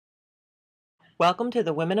Welcome to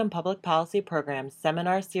the Women in Public Policy Program's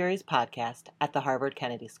Seminar Series podcast at the Harvard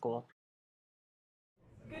Kennedy School.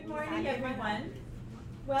 Good morning, everyone.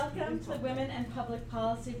 Welcome to the Women in Public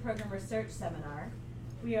Policy Program Research Seminar.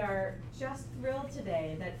 We are just thrilled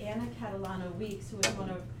today that Anna Catalano-Weeks, who is one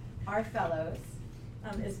of our fellows,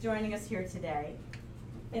 is joining us here today.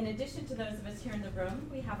 In addition to those of us here in the room,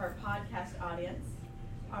 we have our podcast audience.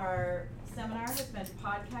 Our seminar has been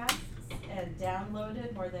podcast and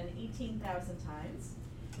downloaded more than 18,000 times.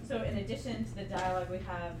 So in addition to the dialogue we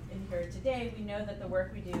have in here today, we know that the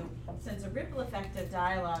work we do sends a ripple effect of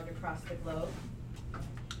dialogue across the globe.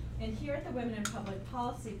 And here at the Women in Public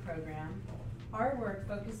Policy Program, our work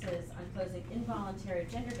focuses on closing involuntary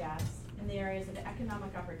gender gaps in the areas of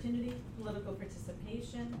economic opportunity, political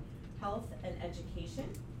participation, health, and education.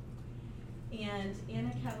 And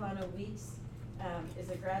Anna Catalano-Weeks is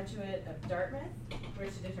a graduate of Dartmouth, where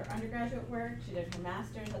she did her undergraduate work. She did her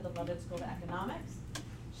master's at the London School of Economics.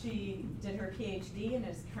 She did her PhD and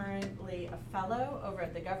is currently a fellow over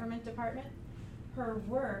at the Government Department. Her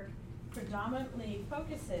work predominantly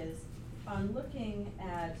focuses on looking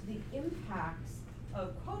at the impacts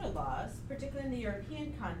of quota laws, particularly in the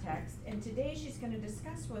European context. And today she's going to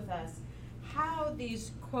discuss with us how these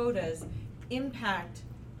quotas impact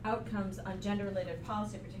outcomes on gender-related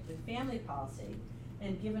policy, particularly family policy.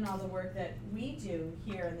 And given all the work that we do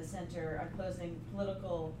here in the center on closing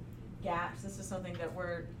political gaps, this is something that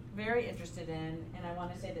we're very interested in. And I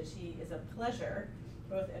want to say that she is a pleasure,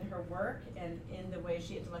 both in her work and in the way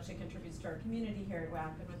she intellectually contributes to our community here at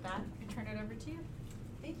WAP. And with that, I turn it over to you.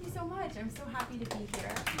 Thank you so much. I'm so happy to be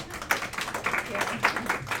here. Thank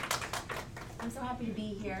you. I'm so happy to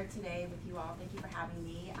be here today with you all. Thank you for having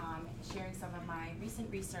me, sharing some of my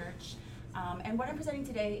recent research. And what I'm presenting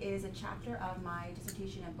today is a chapter of my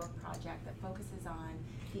dissertation and book project that focuses on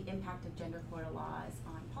the impact of gender quota laws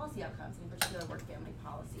on policy outcomes, in particular work-family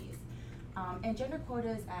policies. And gender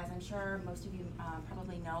quotas, as I'm sure most of you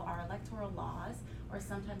probably know, are electoral laws or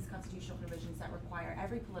sometimes constitutional provisions that require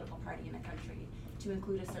every political party in a country to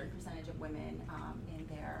include a certain percentage of women in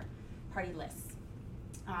their party lists.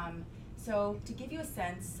 So to give you a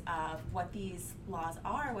sense of what these laws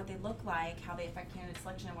are, what they look like, how they affect candidate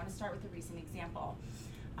selection, I want to start with a recent example.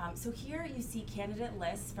 So here you see candidate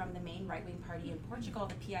lists from the main right-wing party in Portugal,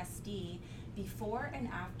 the PSD, before and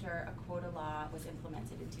after a quota law was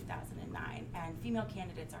implemented in 2009, and female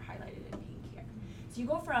candidates are highlighted in pink here. So you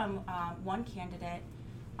go from one candidate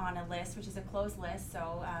on a list, which is a closed list,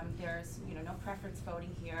 so there's no preference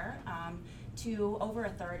voting here, to over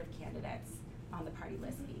a third of candidates on the party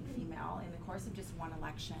list being female in the course of just one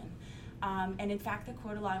election. And in fact, the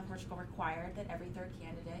quota law in Portugal required that every third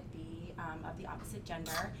candidate be of the opposite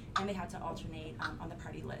gender, and they had to alternate on the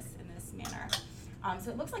party list in this manner.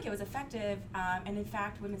 So it looks like it was effective, and in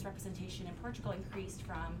fact, women's representation in Portugal increased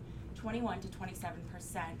from 21 to 27%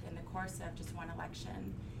 in the course of just one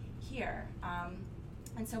election here.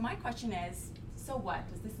 And so my question is, so what?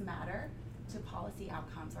 Does this matter to policy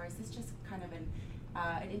outcomes, or is this just kind of an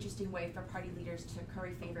interesting way for party leaders to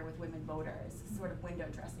curry favor with women voters, sort of window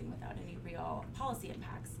dressing without any real policy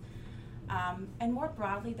impacts? And more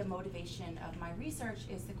broadly, the motivation of my research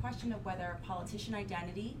is the question of whether politician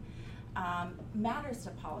identity matters to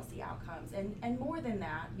policy outcomes. And more than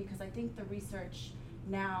that, because I think the research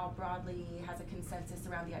now broadly has a consensus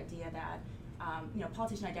around the idea that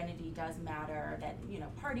politician identity does matter, that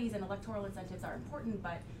parties and electoral incentives are important,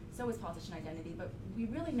 but so is politician identity. But we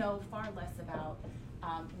really know far less about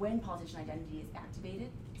when politician identity is activated,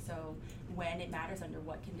 so when it matters, under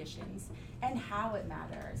what conditions, and how it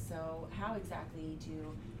matters. So how exactly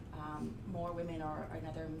do more women or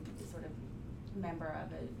another sort of member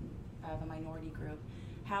of a minority group,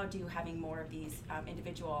 how do having more of these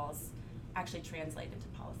individuals actually translate into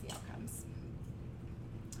policy outcomes?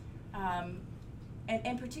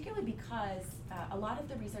 And particularly because a lot of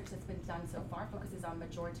the research that's been done so far focuses on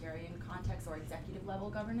majoritarian context or executive level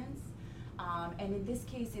governance. And in this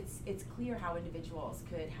case, it's clear how individuals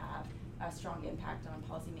could have a strong impact on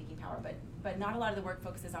policymaking power, but not a lot of the work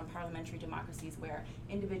focuses on parliamentary democracies where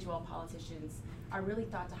individual politicians are really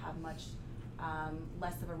thought to have much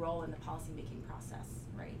less of a role in the policymaking process,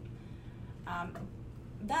 right?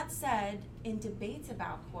 That said, in debates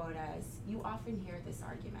about quotas, you often hear this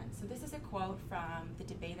argument. So this is a quote from the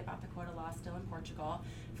debate about the quota law still in Portugal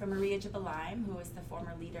from Maria de Belém, who is the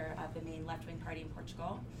former leader of the main left-wing party in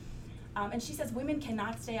Portugal. And she says, women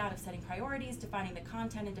cannot stay out of setting priorities, defining the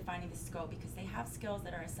content, and defining the scope because they have skills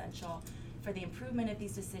that are essential for the improvement of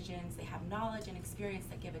these decisions. They have knowledge and experience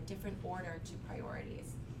that give a different order to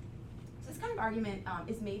priorities. So this kind of argument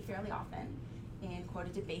is made fairly often in quota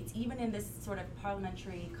debates, even in this sort of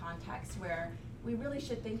parliamentary context where we really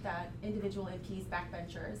should think that individual MPs,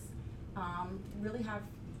 backbenchers, really have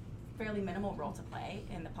fairly minimal role to play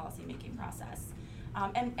in the policymaking process.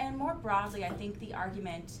 And more broadly, I think the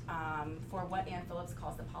argument for what Ann Phillips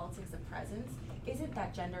calls the politics of presence isn't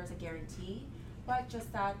that gender is a guarantee, but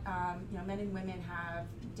just that men and women have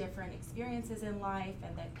different experiences in life,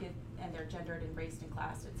 and they're gendered and raced and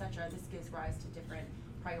classed, et cetera. This gives rise to different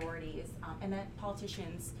priorities, and that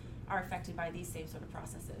politicians are affected by these same sort of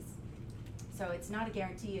processes. So it's not a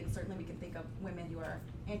guarantee, and certainly we can think of women who are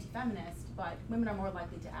anti-feminist, but women are more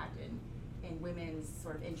likely to act in women's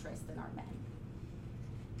sort of interests than are men.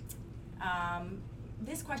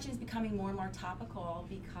 This question is becoming more and more topical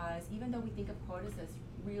because even though we think of quotas as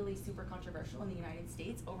really super controversial in the United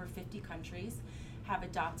States, over 50 countries have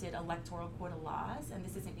adopted electoral quota laws, and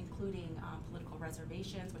this isn't including political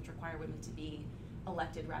reservations, which require women to be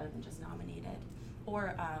elected rather than just nominated,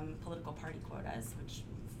 or political party quotas, which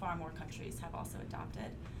far more countries have also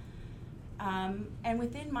adopted. And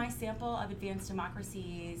within my sample of advanced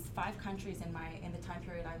democracies, 5 countries in the time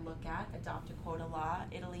period I look at adopt a quota law: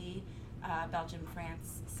 Italy, Belgium,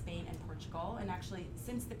 France, Spain, and Portugal. And actually,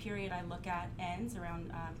 since the period I look at ends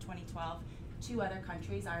around 2012, 2 other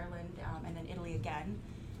countries, Ireland and then Italy again,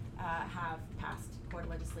 have passed quota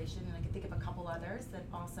legislation, and I can think of a couple others that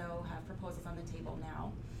also have proposals on the table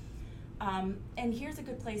now. And here's a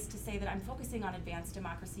good place to say that I'm focusing on advanced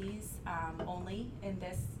democracies only in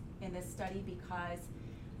this study because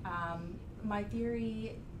my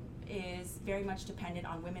theory is very much dependent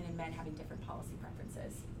on women and men having different policy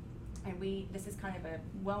preferences. And this is kind of a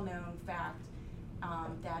well-known fact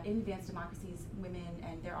that in advanced democracies, women,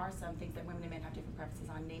 and there are some things that women and men have different preferences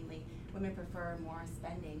on, namely, women prefer more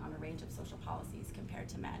spending on a range of social policies compared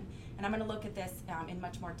to men. And I'm going to look at this in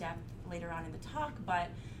much more depth later on in the talk, but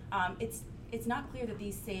it's not clear that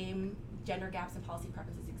these same gender gaps and policy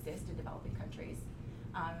preferences exist in developing countries.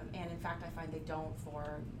 And in fact, I find they don't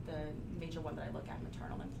for the major one that I look at,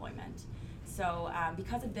 maternal employment. So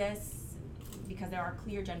because of this, because there are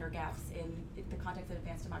clear gender gaps in the context of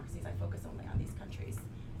advanced democracies, I focus only on these countries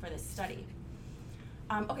for this study.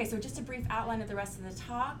 Okay, so just a brief outline of the rest of the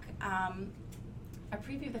talk. A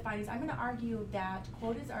preview of the findings. I'm going to argue that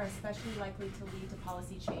quotas are especially likely to lead to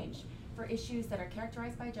policy change for issues that are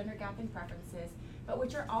characterized by a gender gap in preferences, but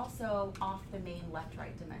which are also off the main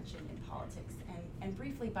left-right dimension in politics. And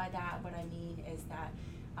briefly by that, what I mean is that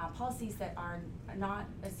policies that are not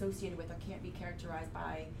associated with or can't be characterized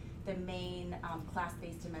by the main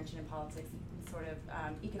class-based dimension in politics, sort of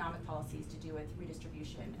economic policies to do with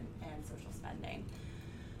redistribution and social spending.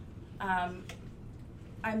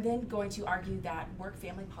 I'm then going to argue that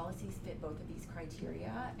work-family policies fit both of these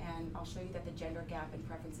criteria, and I'll show you that the gender gap in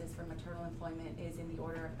preferences for maternal employment is in the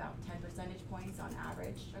order of about 10 percentage points on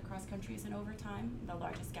average across countries and over time, the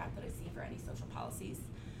largest gap that I see for any social policies.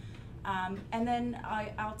 And then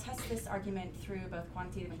I'll test this argument through both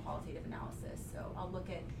quantitative and qualitative analysis. So I'll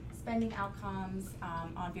look at spending outcomes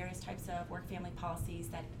on various types of work-family policies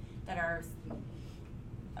that are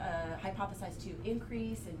hypothesized to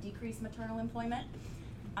increase and decrease maternal employment.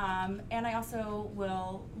 And I also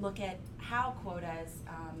will look at how quotas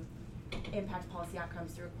impact policy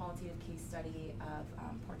outcomes through a qualitative case study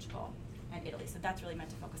of Portugal and Italy. So that's really meant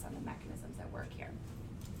to focus on the mechanisms at work here.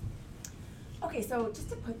 Okay, so just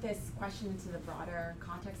to put this question into the broader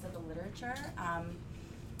context of the literature,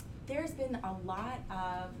 there's been a lot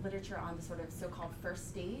of literature on the sort of so-called first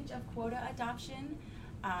stage of quota adoption.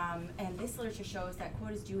 And this literature shows that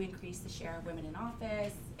quotas do increase the share of women in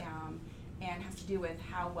office, and has to do with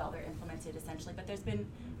how well they're implemented, essentially. But there's been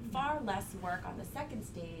far less work on the second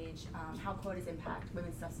stage, how quotas impact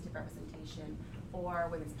women's substantive representation or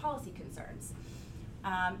women's policy concerns.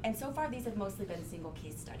 And so far, these have mostly been single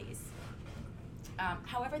case studies.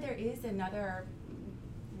 However, there is another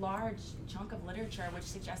large chunk of literature which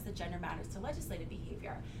suggests that gender matters to legislative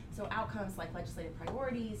behavior. So outcomes like legislative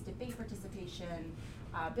priorities, debate participation,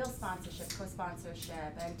 bill sponsorship,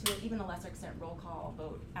 co-sponsorship, and to even a lesser extent, roll call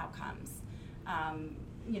vote outcomes.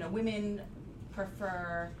 Women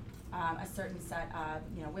prefer a certain set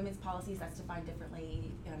of women's policies that's defined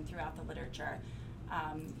differently throughout the literature.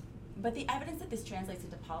 But the evidence that this translates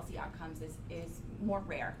into policy outcomes is more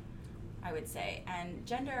rare, I would say. And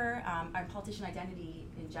gender and politician identity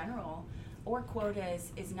in general, or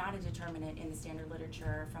quotas, is not a determinant in the standard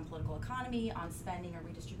literature from political economy on spending or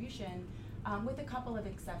redistribution, with a couple of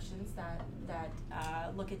exceptions that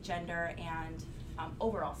look at gender and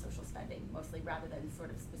overall social spending, mostly, rather than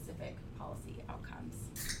sort of specific policy outcomes.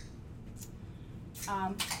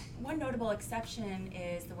 One notable exception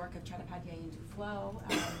is the work of Chattopadhyay and Duflo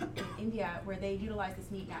in India, where they utilize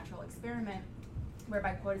this neat natural experiment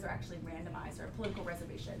whereby quotas are actually randomized, or political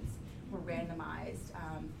reservations were randomized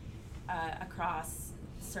across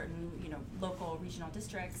certain, local regional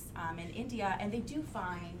districts in India, and they do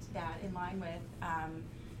find that, in line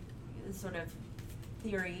with sort of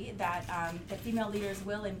theory, that that female leaders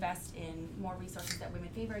will invest in more resources that women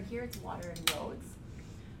favor. And here it's water and roads,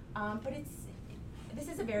 but this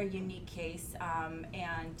is a very unique case,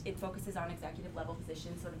 and it focuses on executive level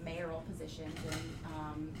positions, sort of mayoral positions in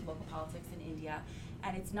local politics in India,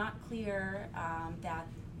 and it's not clear that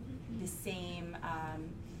the same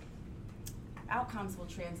outcomes will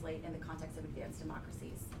translate in the context of advanced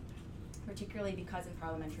democracies, particularly because in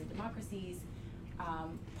parliamentary democracies,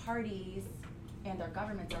 parties and their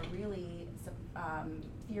governments are really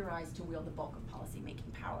theorized to wield the bulk of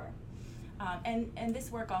policy-making power. And this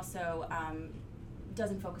work also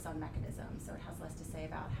doesn't focus on mechanisms, so it has less to say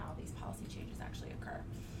about how these policy changes actually occur.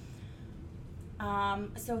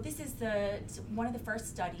 So this is one of the first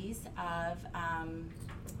studies of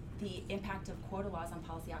the impact of quota laws on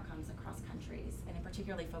policy outcomes across countries, and in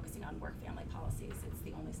particularly focusing on work-family policies. It's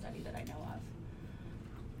the only study that I know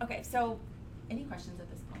of. Okay, so any questions at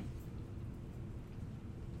this point?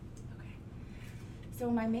 Okay.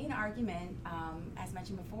 So my main argument, as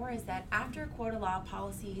mentioned before, is that after quota law,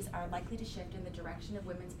 policies are likely to shift in the direction of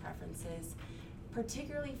women's preferences,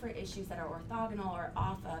 particularly for issues that are orthogonal or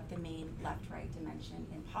off of the main left-right dimension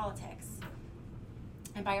in politics.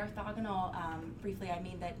 And by orthogonal, briefly, I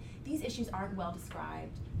mean that these issues aren't well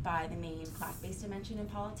described by the main class-based dimension in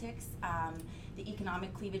politics. The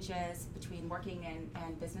economic cleavages between working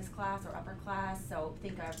and business class or upper class, so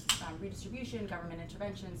think of redistribution, government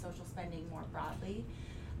intervention, social spending more broadly.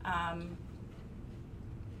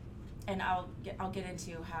 And I'll get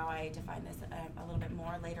into how I define this a little bit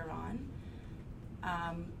more later on.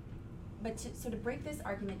 But to break this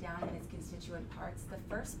argument down in its constituent parts, the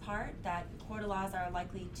first part, that quota laws are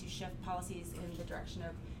likely to shift policies in the direction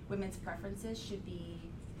of women's preferences, should be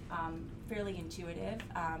fairly intuitive.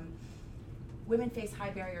 Women face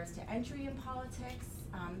high barriers to entry in politics.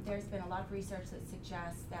 There's been a lot of research that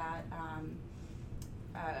suggests that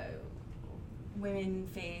women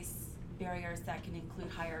face barriers that can include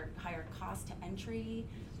higher cost to entry,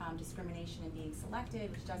 discrimination in being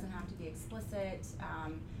selected, which doesn't have to be explicit,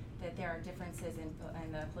 that there are differences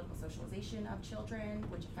in the political socialization of children,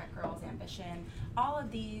 which affect girls' ambition. All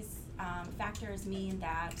of these factors mean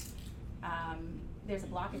that there's a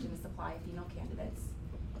blockage in the supply of female candidates,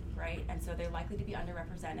 right? And so they're likely to be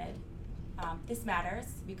underrepresented. This matters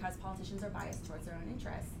because politicians are biased towards their own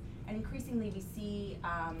interests. And increasingly we see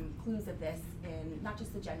clues of this in not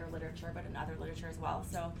just the gender literature, but in other literature as well.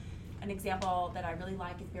 So an example that I really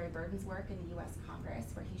like is Barry Burden's work in the US Congress,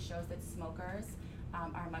 where he shows that smokers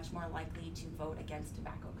are much more likely to vote against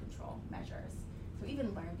tobacco control measures. So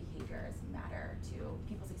even learned behaviors matter to,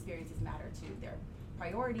 people's experiences matter to their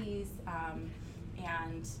priorities,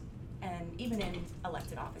 and even in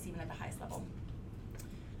elected office, even at the highest level.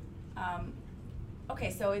 Okay,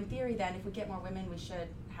 so in theory then, if we get more women, we should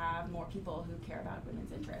have more people who care about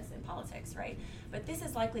women's interests in politics, right? But this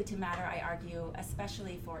is likely to matter, I argue,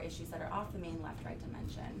 especially for issues that are off the main left-right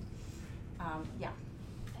dimension. Yeah.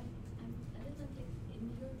 In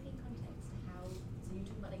the European context, how, so you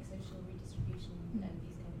talk about like social redistribution and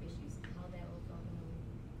these kind of issues, how they're orthogonal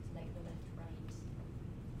to like the left-right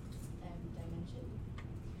dimension?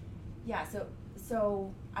 Yeah, so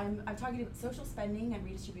I'm talking about social spending and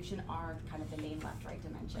redistribution are kind of the main left-right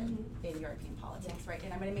dimension in European politics, right?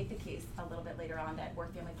 And I'm going to make the case a little bit later on that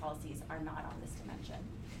work-family policies are not on this dimension.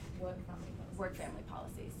 Work-family policies? Work-family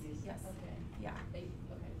policies, yes. Okay. Yeah. Okay.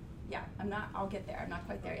 Yeah, I'll get there. I'm not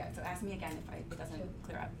quite there yet. So ask me again if it doesn't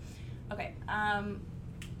clear up. Okay.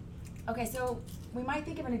 Okay, so we might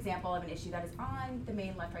think of an example of an issue that is on the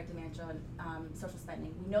main left-right dimension, social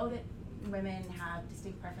spending. We know that women have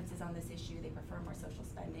distinct preferences on this issue. They prefer more social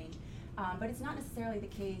spending. But it's not necessarily the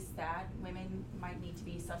case that women might need to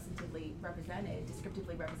be substantively represented,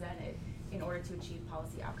 descriptively represented, in order to achieve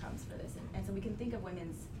policy outcomes for this. And so we can think of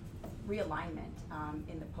women's realignment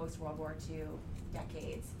in the post-World War II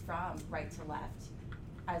decades from right to left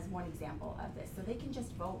as one example of this. So they can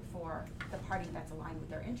just vote for the party that's aligned with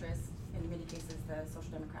their interests, in many cases the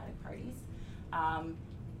social democratic parties.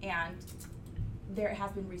 And there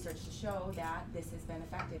has been research to show that this has been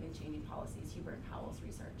effective in changing policies, Hubert and Howell's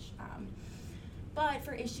research. But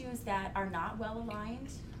for issues that are not well aligned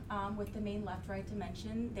with the main left-right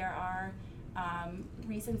dimension, there are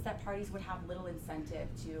reasons that parties would have little incentive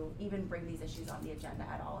to even bring these issues on the agenda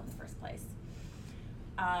at all in the first place.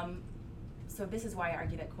 So this is why I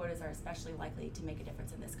argue that quotas are especially likely to make a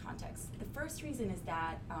difference in this context. The first reason is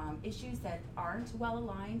that issues that aren't well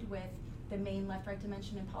aligned with the main left-right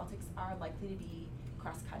dimension in politics are likely to be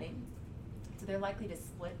cross-cutting. So they're likely to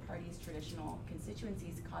split parties' traditional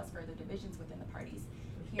constituencies, cause further divisions within the parties.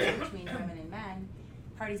 Here, between women and men,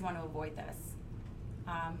 parties want to avoid this.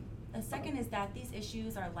 The second is that these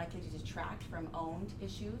issues are likely to detract from owned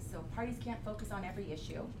issues. So parties can't focus on every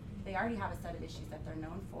issue. They already have a set of issues that they're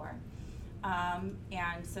known for.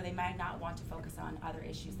 And so they might not want to focus on other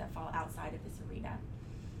issues that fall outside of this arena.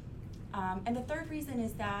 And the third reason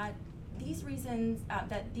is that these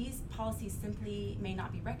policies simply may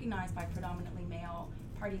not be recognized by predominantly male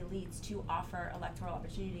party elites to offer electoral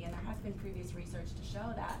opportunity. And there has been previous research to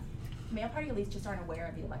show that male party elites just aren't aware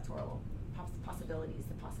of the electoral possibilities,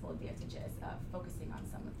 the possible advantages of focusing on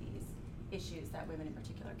some of these issues that women in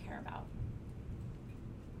particular care about.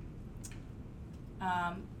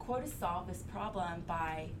 Quotas solve this problem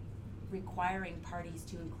by requiring parties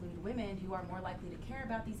to include women who are more likely to care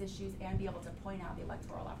about these issues and be able to point out the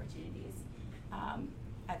electoral opportunities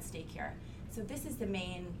at stake here. So this is the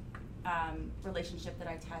main relationship that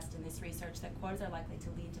I test in this research, that quotas are likely to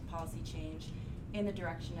lead to policy change in the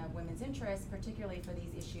direction of women's interests, particularly for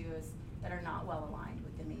these issues that are not well aligned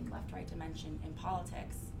with the main left-right dimension in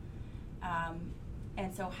politics.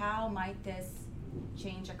 And so how might this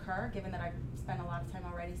change occur, given that I've spent a lot of time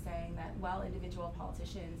already saying that, well, individual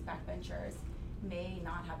politicians, backbenchers, may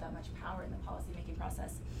not have that much power in the policymaking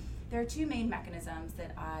process? There are two main mechanisms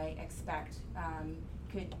that I expect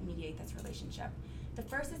could mediate this relationship. The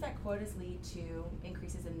first is that quotas lead to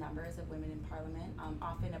increases in numbers of women in parliament,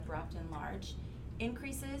 often abrupt and large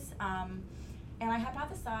increases. And I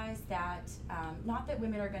hypothesize that, not that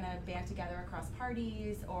women are going to band together across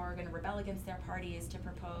parties or going to rebel against their parties to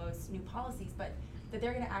propose new policies, but that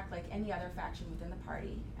they're going to act like any other faction within the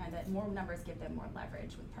party, and that more numbers give them more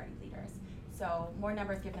leverage with party leaders. So more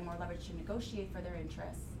numbers give them more leverage to negotiate for their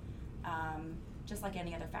interests, just like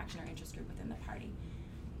any other faction or interest group within the party.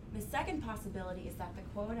 The second possibility is that the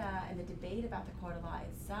quota and the debate about the quota law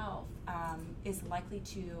itself is likely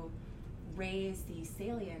to raise the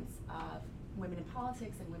salience of women in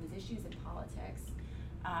politics and women's issues in politics,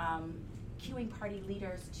 cueing party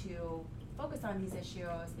leaders to focus on these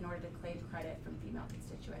issues in order to claim credit from female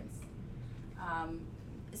constituents.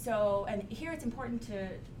 And here it's important to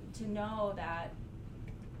know that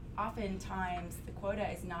oftentimes the quota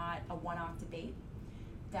is not a one-off debate,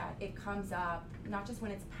 that it comes up not just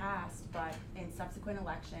when it's passed, but in subsequent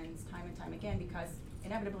elections time and time again, because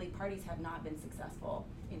inevitably parties have not been successful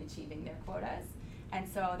in achieving their quotas. And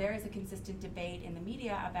so there is a consistent debate in the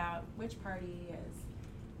media about which party is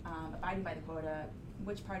abiding by the quota,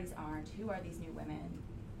 which parties aren't, who are these new women,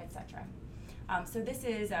 etc. So this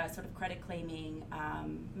is a sort of credit claiming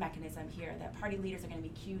mechanism here, that party leaders are going to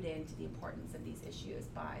be cued into the importance of these issues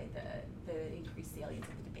by the increased salience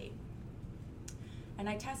of the debate. And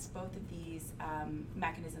I test both of these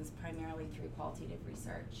mechanisms primarily through qualitative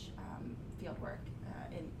research fieldwork.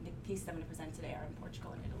 And the cases I'm going to present today are in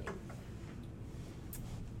Portugal and Italy.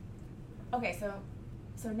 Okay,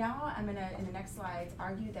 so now I'm going to, in the next slides,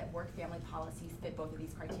 argue that work-family policies fit both of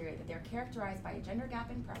these criteria, that they're characterized by a gender gap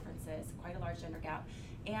in preferences, quite a large gender gap,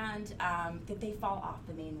 and that they fall off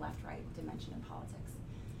the main left-right dimension in politics.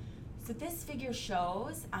 So this figure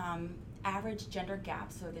shows average gender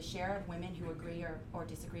gaps, so the share of women who agree or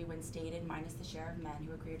disagree when stated minus the share of men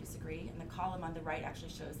who agree or disagree. And the column on the right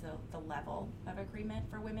actually shows the level of agreement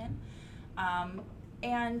for women.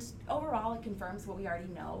 And overall, it confirms what we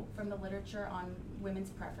already know from the literature on women's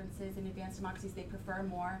preferences in advanced democracies. They prefer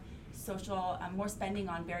more spending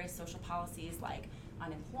on various social policies like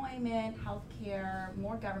unemployment, healthcare,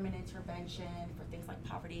 more government intervention for things like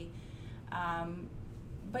poverty.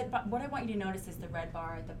 But what I want you to notice is the red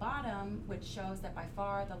bar at the bottom, which shows that by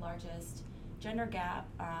far the largest gender gap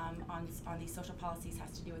on these social policies has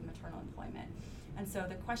to do with maternal employment. And so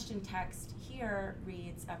the question text here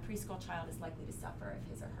reads, a preschool child is likely to suffer if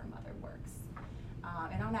his or her mother works.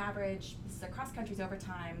 And on average, this is across countries over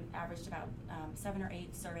time, averaged about 7 or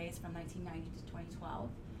 8 surveys from 1990 to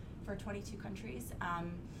 2012 for 22 countries.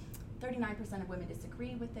 39% of women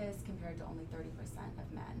disagree with this compared to only 30%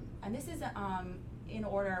 of men. And this is in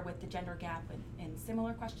order with the gender gap in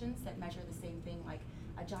similar questions that measure the same thing, like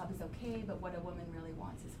a job is okay, but what a woman really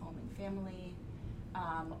wants is home and family.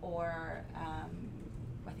 I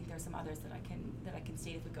think there's some others that I can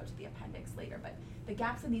state if we go to the appendix later. But the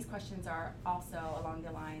gaps in these questions are also along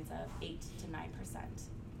the lines of 8 to 9%.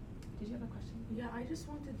 Did you have a question? Yeah, I just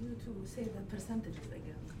wanted you to say the percentages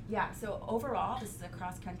again. Yeah, so overall, this is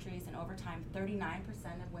across countries, and over time,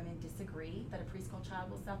 39% of women disagree that a preschool child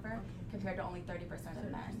will suffer, compared to only 30% of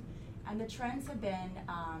men. And the trends have been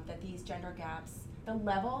that these gender gaps, the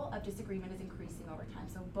level of disagreement is increasing over time.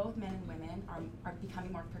 So both men and women are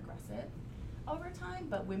becoming more progressive over time,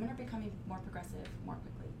 but women are becoming more progressive more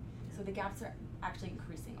quickly. So the gaps are actually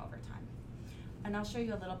increasing over time. And I'll show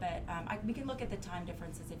you a little bit. We can look at the time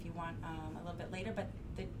differences if you want a little bit later, but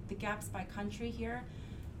the gaps by country here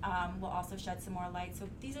will also shed some more light. So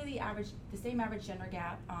these are the same average gender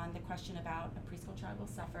gap on the question about a preschool child will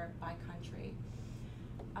suffer by country.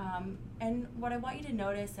 And what I want you to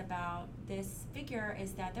notice about this figure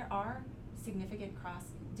is that there are significant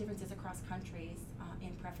differences across countries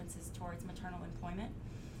in preferences towards maternal employment.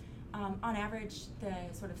 On average, the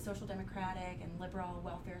sort of social democratic and liberal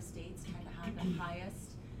welfare states tend to have the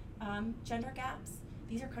highest gender gaps.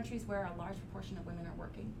 These are countries where a large proportion of women are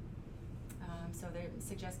working. So they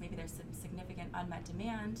suggest maybe there's some significant unmet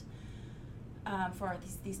demand for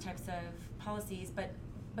these types of policies.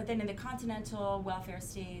 But then in the continental welfare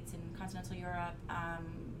states in continental Europe,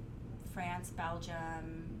 France,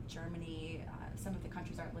 Belgium, Germany, some of the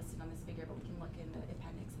countries aren't listed on this figure, but we can look in the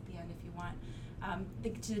appendix at the end if you want.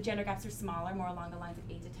 The gender gaps are smaller, more along the lines of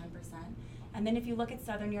 8 to 10%. And then if you look at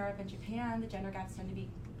Southern Europe and Japan, the gender gaps tend to be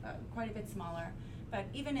quite a bit smaller. But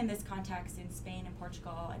even in this context, in Spain and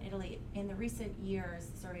Portugal and Italy, in the recent years,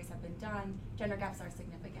 surveys have been done, gender gaps are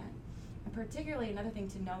significant. And particularly another thing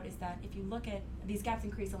to note is that if you look at, these gaps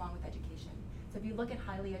increase along with education. So if you look at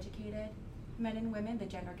highly educated men and women, the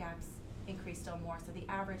gender gaps increase still more. So the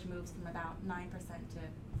average moves from about 9% to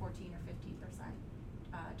 14 or 15%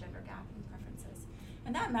 gender gap in preferences.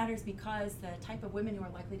 And that matters because the type of women who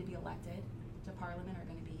are likely to be elected to parliament are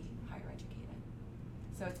going to be higher educated.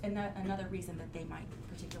 So it's another reason that they might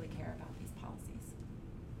particularly care about these policies.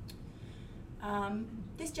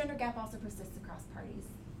 This gender gap also persists across parties.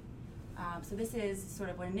 So this is sort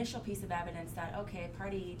of an initial piece of evidence that, okay, a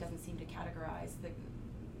party doesn't seem to categorize,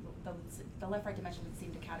 the left-right dimension doesn't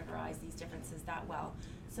seem to categorize these differences that well.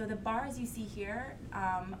 So the bars you see here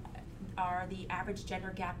are the average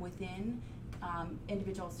gender gap within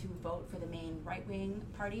individuals who vote for the main right-wing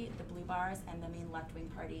party, the blue bars, and the main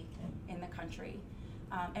left-wing party in the country.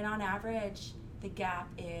 And on average, the gap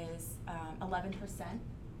is 11%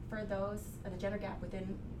 for those, the gender gap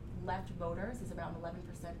within left voters is around 11%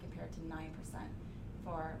 compared to 9%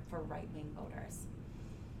 for right-wing voters.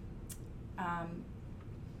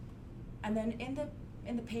 And then in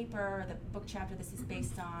the paper, the book chapter this is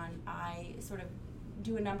based on, I sort of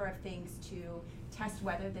do a number of things to test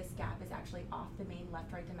whether this gap is actually off the main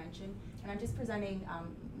left-right dimension. And I'm just presenting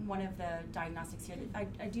one of the diagnostics here.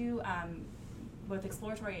 I do both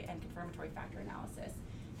exploratory and confirmatory factor analysis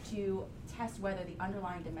to test whether the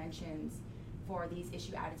underlying dimensions for these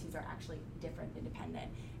issue attitudes are actually different,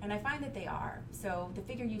 independent. And I find that they are. So the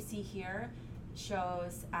figure you see here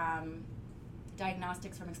shows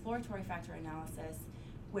diagnostics from exploratory factor analysis,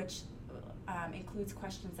 which includes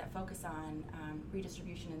questions that focus on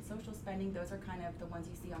redistribution and social spending. Those are kind of the ones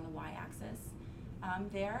you see on the y-axis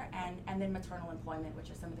there, and then maternal employment, which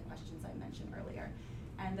are some of the questions I mentioned earlier.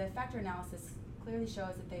 And the factor analysis clearly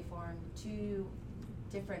shows that they form two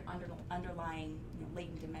different underlying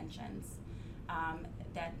latent dimensions.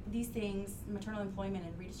 That these things, maternal employment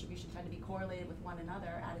and redistribution, tend to be correlated with one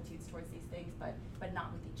another, attitudes towards these things, but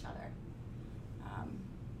not with each other.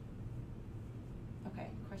 Okay,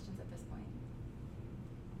 questions at this point?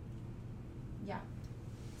 Yeah.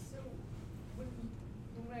 So when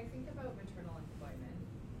I think about maternal employment,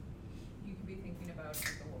 you could be thinking about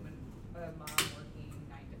a mom working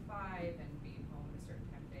 9 to 5 and being home at a certain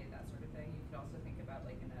time of day, that sort of thing. You could also think about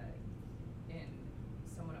like in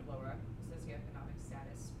someone of lower socioeconomic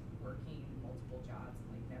status working multiple jobs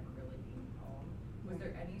and like never really being home. Was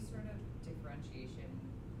there any sort of differentiation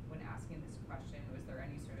when asking this question? Was there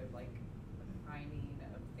any sort of like priming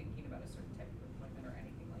of thinking about a certain type of employment or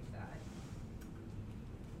anything like that?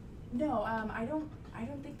 No, I don't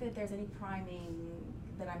think that there's any priming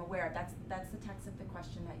that I'm aware of. That's the text of the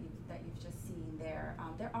question that you've just seen there.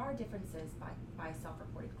 There are differences by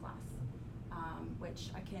self-reported class,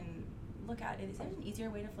 which I can look at. Is there an easier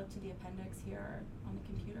way to flip to the appendix here on the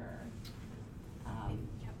computer?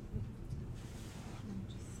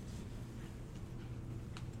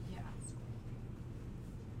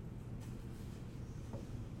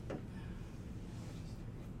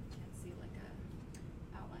 Can't see like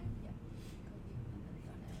a outline. Yeah.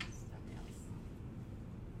 Thumbnails.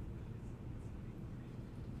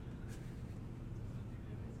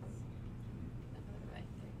 Right,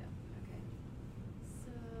 there you go. Okay.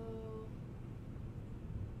 So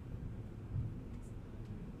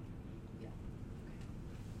yeah.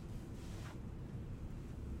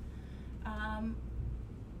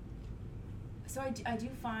 Okay. So I do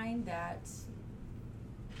find that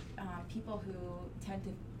people who tend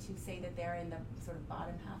to say that they're in the sort of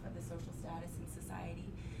bottom half of the social status in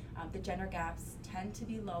society, the gender gaps tend to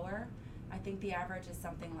be lower. I think the average is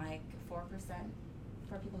something like 4%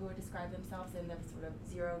 for people who would describe themselves in the sort of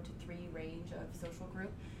 0 to 3 range of social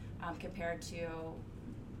group, compared to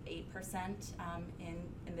 8%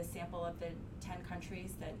 in the sample of the 10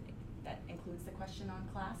 countries that includes the question on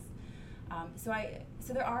class.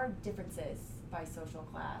 So there are differences by social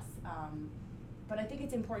class, but I think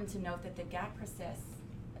it's important to note that the gap persists.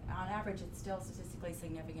 On average, it's still statistically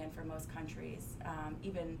significant for most countries,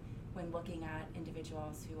 even when looking at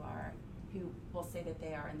individuals who will say that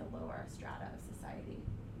they are in the lower strata of society.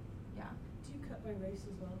 Yeah. Do you cut by race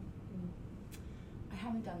as well? I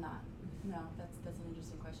haven't done that. No, that's an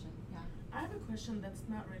interesting question. Yeah. I have a question that's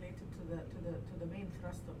not related to the main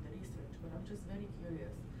thrust of the research, but I'm just very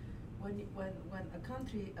curious. When a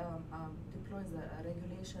country deploys a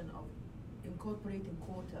regulation of incorporating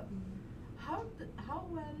quota, how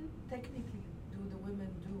well technically do the women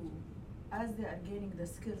do as they are gaining the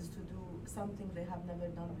skills to do something they have never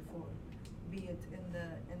done before, be it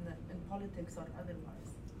in politics or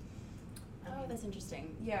otherwise? Oh, that's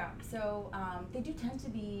interesting. Yeah, so they do tend to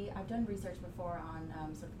be, I've done research before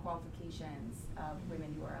on sort of qualifications of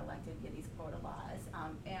women who are elected via these quota laws.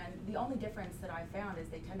 And the only difference that I found is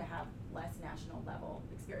they tend to have less national level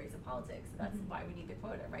experience in politics. That's why we need the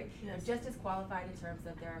quota, right? Yes. They're just as qualified in terms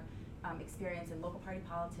of their experience in local party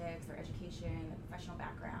politics, their education, their professional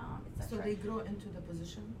background, etc. So they grow into the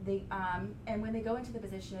position? They and when they go into the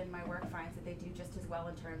position, my work finds that they do just as well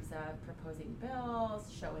in terms of proposing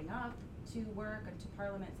bills, showing up to work and to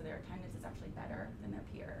parliament, so their attendance is actually better than their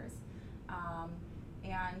peers.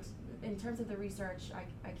 And in terms of the research,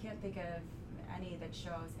 I can't think of any that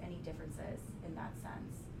shows any differences in that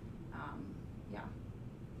sense. Yeah.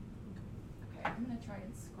 Okay, I'm gonna try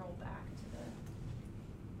and scroll back to the.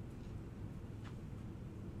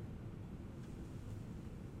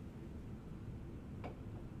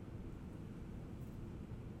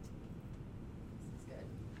 This is good.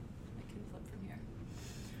 I can flip from here.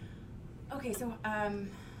 Okay, so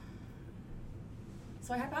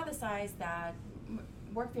I hypothesized that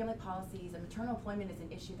work-family policies and maternal employment is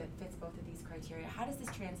an issue that fits both of these criteria. How does this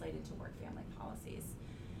translate into work-family policies?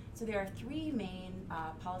 So there are 3 main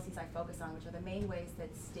policies I focus on, which are the main ways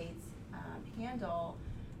that states handle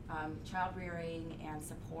child rearing and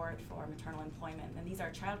support for maternal employment. And these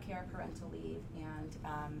are child care, parental leave, and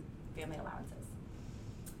family allowances.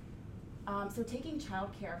 So taking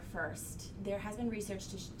child care first, there has been research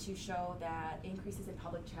to show that increases in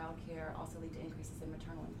public child care also lead to increases in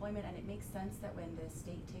maternal employment, and it makes sense that when the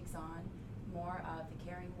state takes on more of the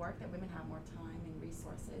caring work, that women have more time and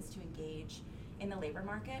resources to engage in the labor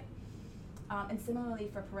market. And similarly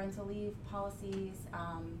for parental leave policies,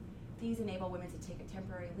 these enable women to take a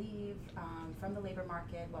temporary leave from the labor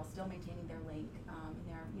market while still maintaining their link.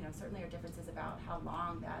 And there certainly are differences about how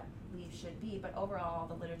long that leave should be, but overall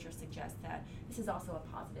the literature suggests that this is also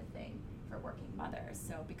a positive thing for working mothers.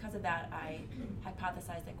 So because of that, I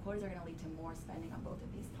hypothesize that quotas are going to lead to more spending on both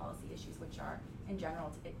of these policy issues, which are, in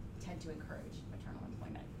general, tend to encourage maternal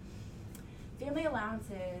employment. Family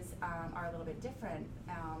allowances are a little bit different.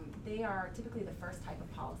 They are typically the first type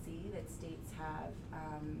of policy that states have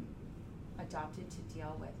adopted to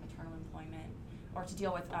deal with maternal employment or to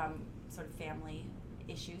deal with sort of family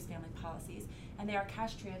issues, family policies. And they are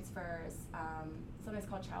cash transfers, sometimes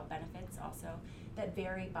called child benefits also, that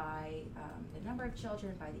vary by the number of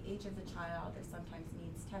children, by the age of the child. They're sometimes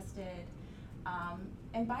needs tested.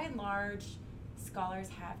 And by and large, scholars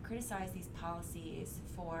have criticized these policies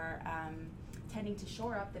for tending to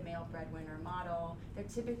shore up the male breadwinner model. They're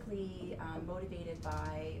typically motivated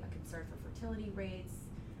by a concern for fertility rates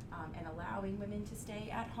and allowing women to stay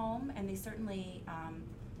at home, and they certainly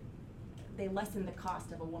they lessen the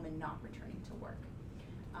cost of a woman not returning to work.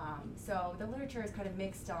 So the literature is kind of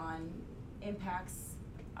mixed on impacts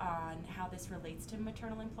on how this relates to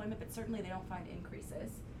maternal employment, but certainly they don't find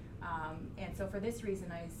increases. And so for this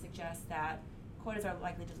reason, I suggest that quotas are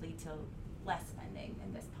likely to lead to less spending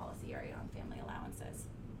in this policy area on family allowances.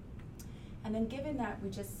 And then given that we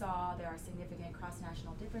just saw there are significant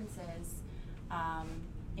cross-national differences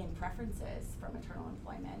in preferences for maternal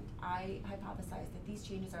employment, I hypothesize that these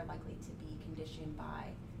changes are likely to be conditioned by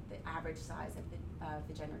the average size of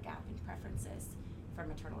the gender gap in preferences for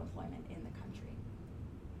maternal employment in the country.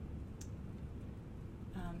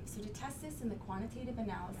 So to test this in the quantitative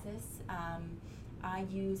analysis, I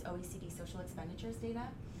use OECD social expenditures data.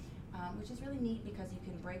 which is really neat because you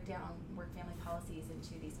can break down work-family policies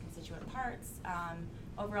into these constituent parts: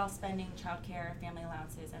 overall spending, childcare, family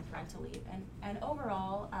allowances, and parental leave. And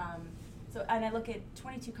overall, and I look at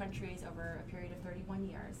 22 countries over a period of 31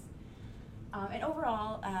 years. And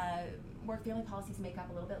overall, work-family policies make up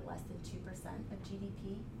a little bit less than 2% of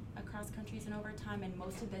GDP across countries and over time, and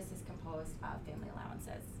most of this is composed of family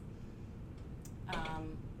allowances.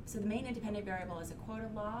 So the main independent variable is a quota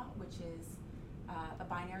law, which is a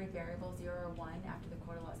binary variable, 0 or 1, after the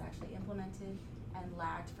quota law is actually implemented, and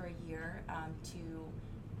lagged for a year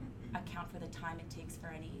to account for the time it takes for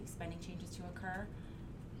any spending changes to occur.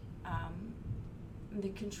 The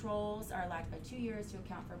controls are lagged by 2 years to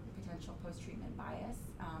account for potential post-treatment bias.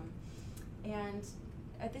 And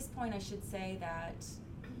at this point, I should say that,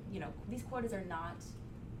 these quotas are not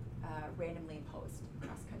randomly imposed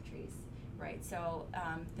across countries, right? So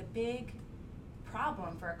the big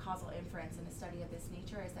problem for a causal inference in a study of this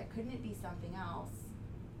nature is that couldn't it be something else,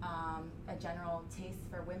 a general taste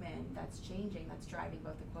for women that's changing, that's driving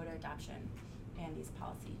both the quota adoption and these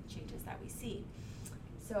policy changes that we see.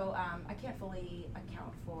 So I can't fully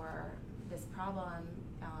account for this problem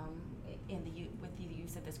with the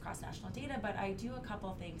use of this cross-national data, but I do a couple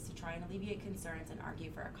of things to try and alleviate concerns and argue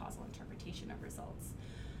for a causal interpretation of results.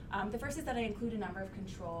 The first is that I include a number of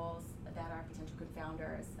controls that are potential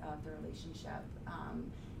confounders of the relationship.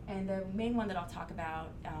 And the main one that I'll talk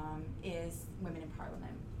about is women in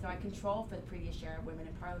parliament. So I control for the previous share of women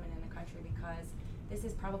in parliament in the country because this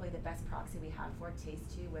is probably the best proxy we have for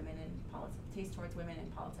taste towards women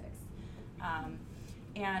in politics.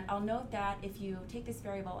 And I'll note that if you take this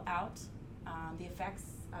variable out, the effects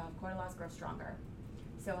of quota laws grow stronger.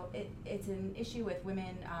 So it's an issue with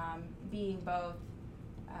women being both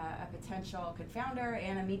a potential confounder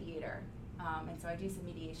and a mediator. And so I do some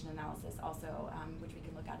mediation analysis also, which we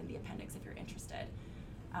can look at in the appendix if you're interested.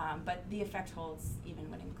 But the effect holds even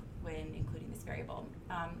when including this variable.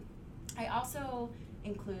 I also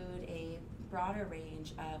include a broader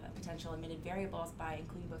range of potential emitted variables by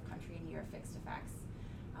including both country and year fixed effects.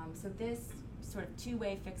 So this sort of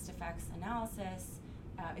two-way fixed effects analysis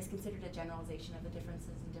is considered a generalization of the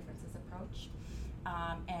differences approach,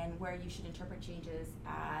 and where you should interpret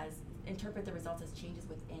the results as changes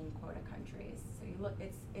within quota countries. So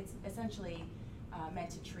it's essentially meant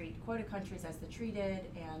to treat quota countries as the treated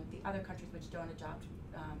and the other countries which don't adopt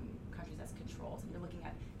countries as controls. And you're looking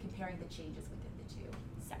at comparing the changes within the two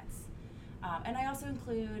sets. And I also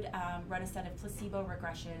include run a set of placebo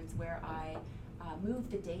regressions where I move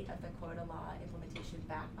the date of the quota law implementation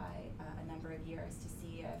back by a number of years to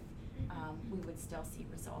see if we would still see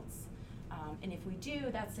results. And if we do,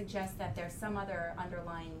 that suggests that there's some other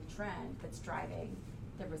underlying trend that's driving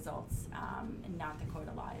the results and not the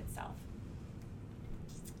quota law itself.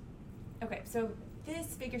 Okay, so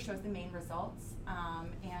this figure shows the main results,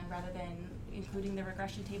 and rather than including the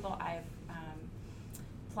regression table, I've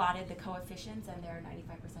plotted the coefficients and their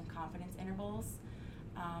 95% confidence intervals.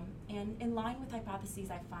 And in line with hypotheses,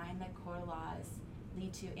 I find that quota laws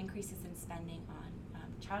lead to increases in spending on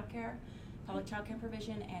childcare, public childcare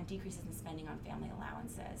provision, and decreases in spending on family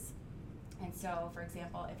allowances. And so, for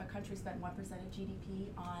example, if a country spent 1% of GDP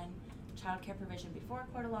on childcare provision before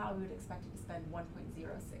quota law, we would expect it to spend 1.06%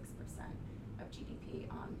 of GDP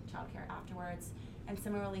on childcare afterwards. And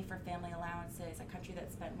similarly for family allowances, a country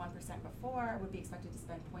that spent 1% before would be expected to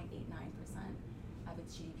spend 0.89% of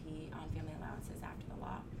its GDP on family allowances after the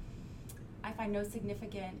law. I find no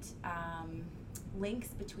significant links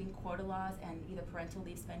between quota laws and either parental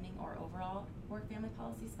leave spending or overall work-family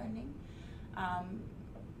policy spending.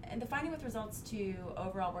 And the finding with results to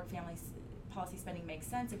overall work-family policy spending makes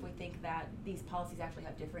sense if we think that these policies actually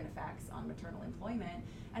have different effects on maternal employment.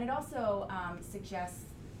 And it also suggests,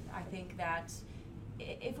 I think, that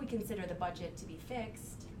if we consider the budget to be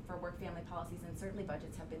fixed for work-family policies, and certainly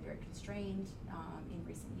budgets have been very constrained in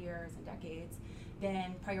recent years and decades,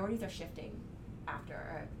 then priorities are shifting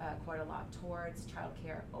after a quota law towards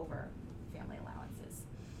childcare over family allowances.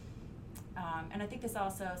 And I think this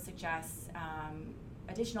also suggests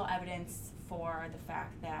additional evidence for the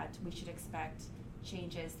fact that we should expect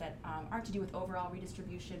changes that aren't to do with overall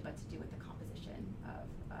redistribution, but to do with the composition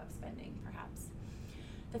of spending, perhaps.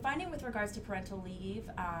 The finding with regards to parental leave,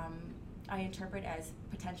 I interpret as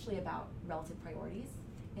potentially about relative priorities,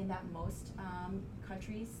 in that most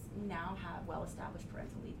countries now have well-established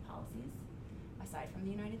parental leave policies, aside from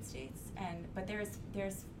the United States. But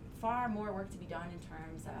there's far more work to be done in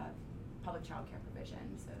terms of public child care provision.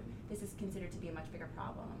 So this is considered to be a much bigger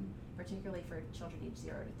problem, particularly for children aged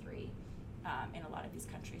 0 to 3 in a lot of these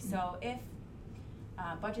countries. So if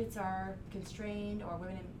budgets are constrained or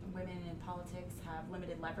women in politics have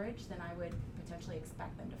limited leverage, then I would potentially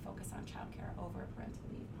expect them to focus on childcare over parental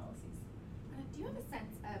leave policies. Do you have a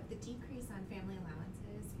sense of the decrease on family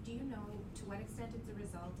allowances? Do you know to what extent it's a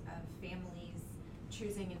result of families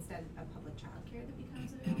choosing instead of public childcare that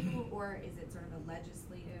becomes available, or is it sort of a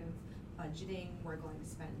legislative budgeting, we're going to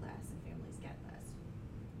spend less and families get less?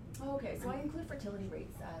 Okay, so I include fertility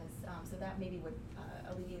rates as, so that maybe would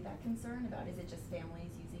alleviate that concern about, is it just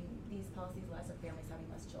families using these policies less or families having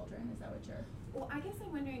less children? Is that what you're? Well, I guess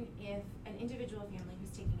I'm wondering if an individual family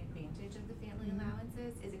who's taking advantage of the family Mhm.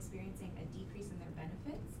 allowances is experiencing a decrease in their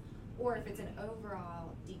benefits, or if it's an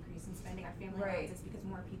overall decrease in spending on family Right. allowances because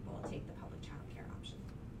more people take the public childcare option.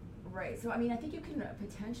 Right, so I mean, I think you can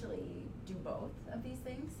potentially do both of these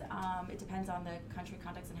things. It depends on the country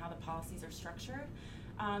context and how the policies are structured.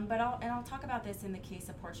 But I'll talk about this in the case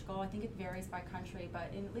of Portugal. I think it varies by country,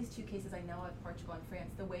 but in at least 2 cases I know of, Portugal and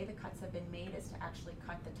France, the way the cuts have been made is to actually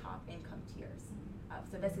cut the top income tiers.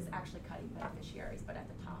 So this is actually cutting beneficiaries, but at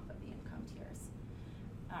the top of the income tiers,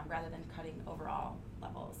 rather than cutting overall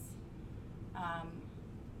levels. Can I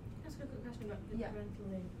ask a quick question about the Yeah. parental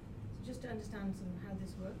leave? So just to understand sort of how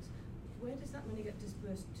this works, where does that money get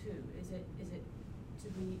dispersed to? Is it to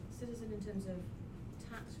the citizen in terms of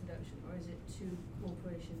tax reduction, or is it to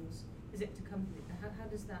corporations? Is it to companies? How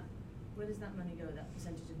does that? Where does that money go? That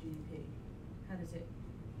percentage of GDP? How does it?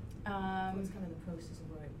 What's kind of the process of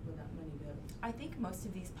where that money goes? I think most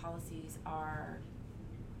of these policies are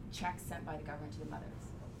checks sent by the government to the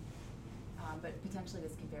mothers. But potentially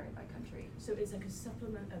this can vary by country. So it's like a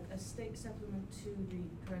supplement, a state supplement to the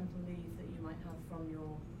parental leave that you might have from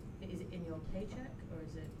your. Is it in your paycheck, or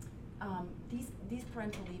is it? These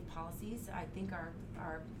parental leave policies, I think, are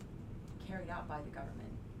carried out by the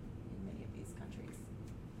government in many of these countries.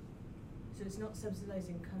 So it's not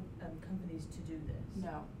subsidizing companies to do this?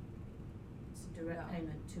 No, It's a direct No.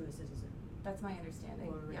 payment to a citizen? that's my understanding.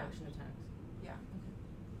 Or a Yeah. reduction of tax? Yeah.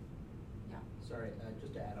 Yeah. Sorry,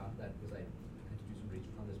 just to add on to that, because I had to do some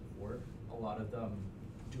research on this before, a lot of them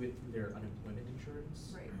do it through their unemployment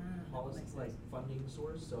insurance Right. policy, Makes like sense. funding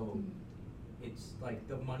source, so Mhm. it's like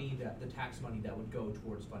the tax money that would go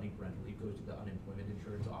towards funding parental leave goes to the unemployment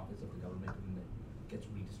insurance office of the government, and then it gets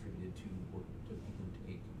redistributed to people who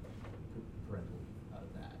take parental leave out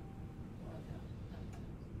of that.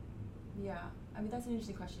 Yeah, I mean, that's an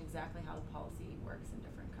interesting question, exactly how the policy works in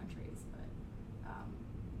different countries, but,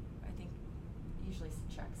 I think usually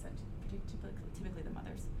checks sent typically the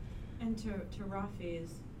mothers. And to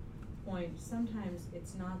Rafi's point, sometimes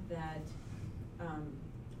it's not that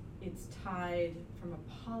it's tied from a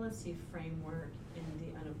policy framework in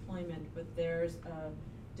the unemployment, but there's a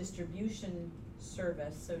distribution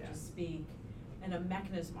service, so Yeah. to speak, and a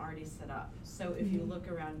mechanism already set up. So if you Mhm. look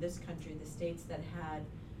around this country, the states that had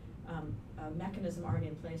a mechanism already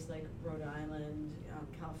in place, like Rhode Island,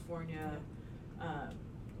 California,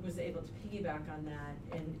 was able to piggyback on that.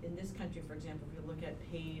 And in this country, for example, if you look at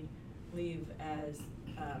paid leave as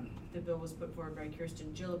the bill was put forward by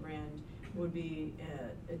Kirsten Gillibrand, would be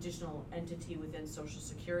an additional entity within Social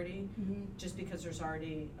Security, Mhm. just because there's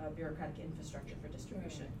already a bureaucratic infrastructure for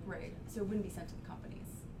distribution. Right, so it wouldn't be sent to the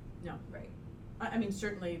companies. No. Right. I mean,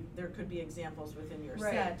 certainly there could be examples within your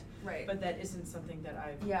Right, set, right. but that isn't something that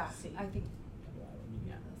I've Yeah, seen. I think,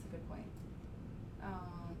 Yeah. that's a good point.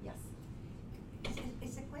 Yes.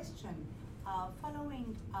 It's a question.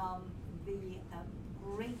 Following the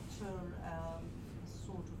greater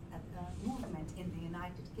sort of movement in the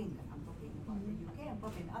United Kingdom, I'm talking about the UK and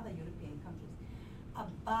probably in other European countries,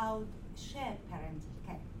 about shared parental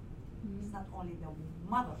care. It's not only the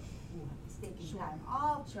mother who is taking Sure. time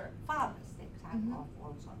off, Sure. fathers take time Mhm. off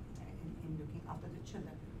also in looking after the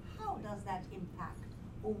children. How does that impact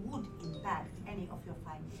or would impact any of your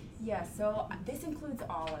findings? Yeah, so this includes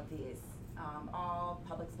all of these, all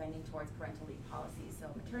public spending towards parental leave policies. So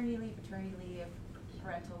maternity leave, paternity leave,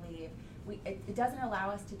 parental leave. It doesn't allow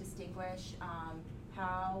us to distinguish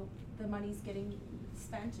how the money's getting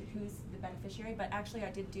spent, who's the beneficiary, but actually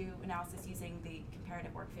I did do analysis using the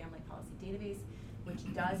Comparative Work Family Policy Database,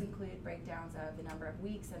 which does include breakdowns of the number of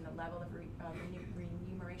weeks and the level of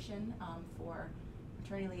remuneration for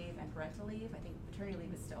maternity leave and parental leave. I think paternity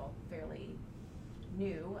leave is still fairly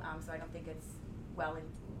new, so I don't think it's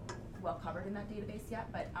well covered in that database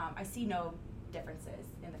yet, but I see no differences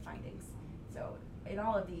in the findings. So in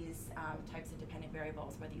all of these types of dependent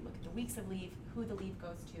variables, whether you look at the weeks of leave, who the leave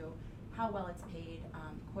goes to, how well it's paid,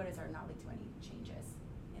 quotas are not linked to any changes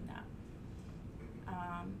in that.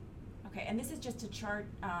 Okay, and this is just a chart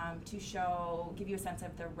to give you a sense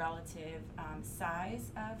of the relative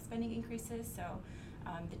size of spending increases. So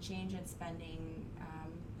the change in spending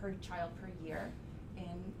per child per year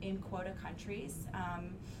in quota countries.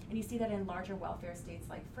 And you see that in larger welfare states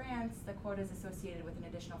like France, the quota is associated with an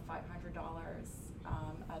additional $500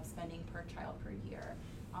 of spending per child per year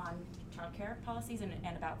on childcare policies,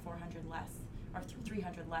 and about 400 less, or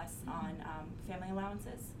 300 less on family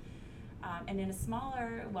allowances. And in a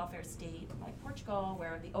smaller welfare state like Portugal,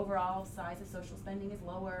 where the overall size of social spending is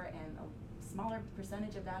lower and a smaller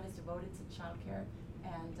percentage of that is devoted to childcare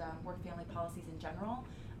and work-family policies in general,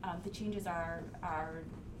 the changes are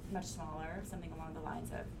much smaller, something along the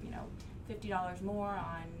lines of, $50 more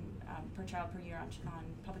on per child per year on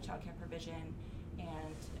public child care provision,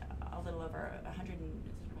 and a little over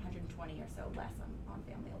 120 or so less on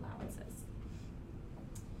family allowances.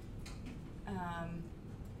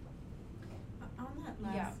 On that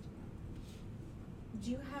last, do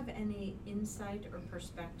you have any insight or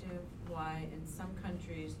perspective why in some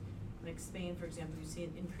countries, like Spain, for example, you see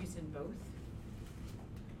an increase in both?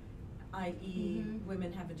 I.e.,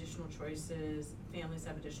 women have additional choices, families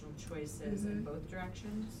have additional choices in both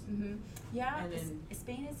directions? Yeah, and in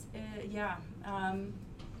Spain is,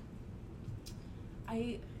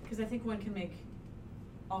 because I think one can make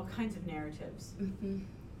all kinds of narratives.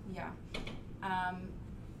 Yeah.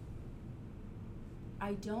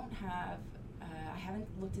 I don't have, I haven't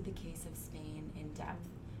looked at the case of Spain in depth,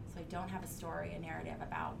 so I don't have a story, a narrative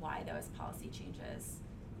about why those policy changes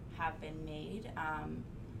have been made.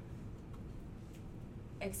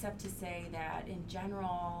 Except to say that in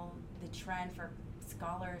general, the trend for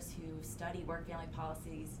scholars who study work-family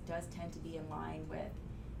policies does tend to be in line with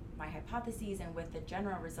my hypotheses and with the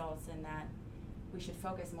general results, in that we should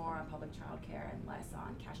focus more on public child care and less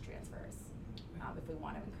on cash transfers if we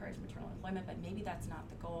want to encourage maternal employment. But maybe that's not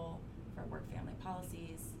the goal for work-family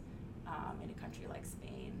policies in a country like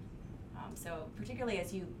Spain. So particularly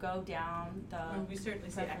as you go down the we certainly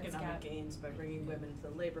see economic gains by bringing women to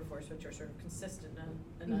the labor force, which are sort of consistent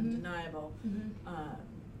and undeniable.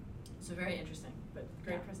 So very interesting, but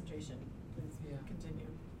great presentation. Please continue.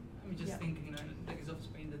 I'm just thinking, in the case of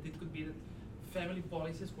Spain, that it could be that family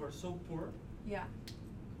policies were so poor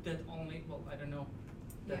that only, I don't know,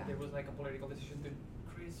 that there was like a political decision to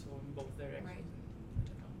increase or in both directions. Right. I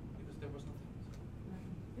don't know, because there was nothing. So.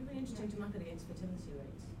 It would be interesting to map it against fertility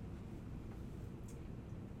rates.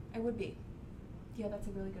 It would be. Yeah, that's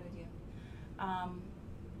a really good idea.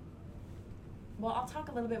 Well, I'll talk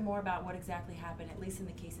a little bit more about what exactly happened, at least in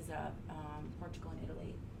the cases of Portugal and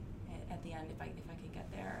Italy, at the end, if I can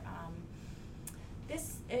get there.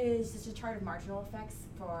 This is just a chart of marginal effects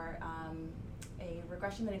for a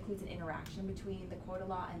regression that includes an interaction between the quota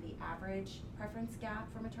law and the average preference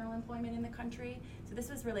gap for maternal employment in the country. So this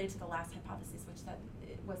was related to the last hypothesis, which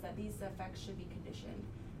was that these effects should be conditioned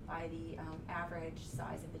by the average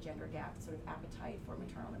size of the gender gap, sort of appetite for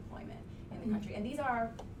maternal employment in the country. And these are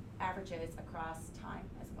averages across time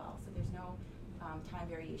as well, so there's no time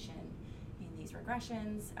variation in these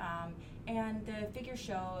regressions. And the figure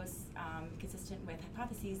shows, consistent with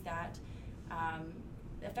hypotheses, that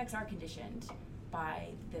the effects are conditioned by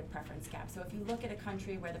the preference gap. So if you look at a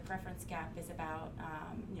country where the preference gap is about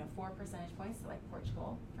 4 percentage points, so like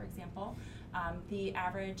Portugal, for example, the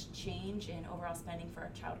average change in overall spending for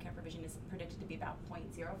child care provision is predicted to be about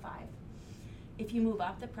 0.05. If you move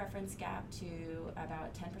up the preference gap to about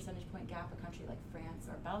a 10 percentage point gap, a country like France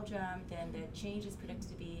or Belgium, then the change is predicted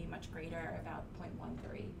to be much greater, about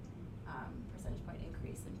 0.13 percentage point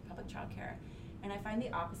increase in public child care. And I find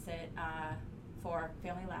the opposite for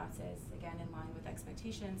family allowances, again in line with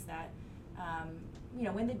expectations, that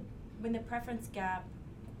when the preference gap,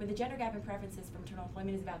 when the gender gap in preferences for maternal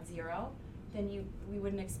employment is about 0, then we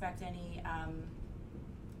wouldn't expect any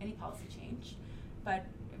policy change. But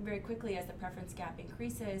very quickly, as the preference gap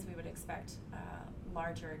increases, we would expect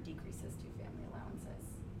larger decreases to family allowances.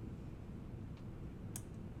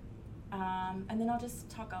 And then I'll just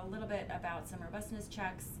talk a little bit about some robustness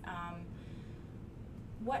checks.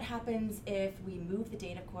 What happens if we move the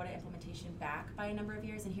date of quota implementation back by a number of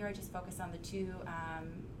years? And here I just focus on the two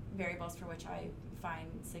variables for which I find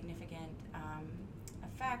significant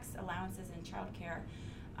effects, allowances and childcare.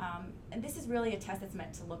 And this is really a test that's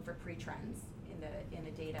meant to look for pre-trends in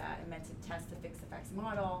the data, and meant to test the fixed effects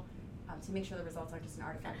model to make sure the results aren't just an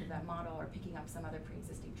artifact of that model or picking up some other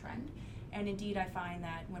pre-existing trend. And indeed, I find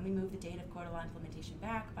that when we move the date of quota law implementation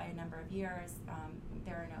back by a number of years,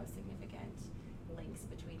 there are no significant links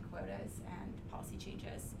between quotas and policy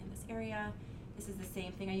changes in this area. This is the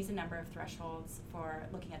same thing. I use a number of thresholds for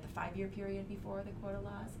looking at the 5-year period before the quota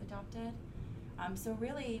law is adopted. So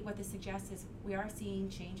really what this suggests is we are seeing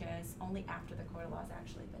changes only after the quota law has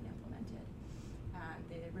actually been implemented.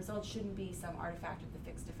 The results shouldn't be some artifact of the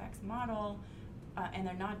fixed effects model, and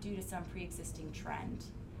they're not due to some pre-existing trend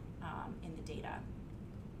in the data.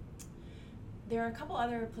 There are a couple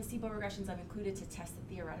other placebo regressions I've included to test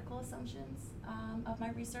the theoretical assumptions of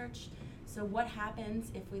my research. So what happens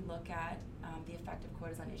if we look at the effect of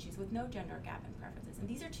quotas on issues with no gender gap in preferences? And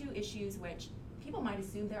these are two issues which people might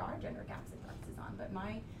assume there are gender gaps in preferences on, but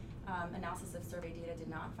my analysis of survey data did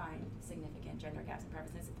not find significant gender gaps in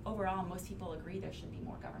preferences. Overall, most people agree there should be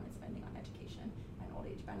more government spending on education and old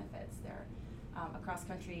age benefits. Across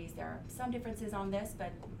countries, there are some differences on this,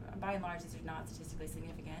 but by and large, these are not statistically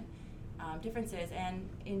significant differences. And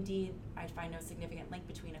indeed, I find no significant link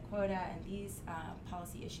between a quota and these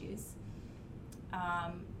policy issues.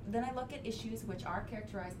 Then I look at issues which are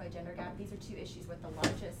characterized by gender gap. These are two issues with the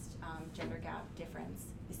largest gender gap difference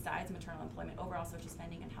besides maternal employment, overall social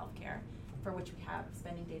spending and healthcare, for which we have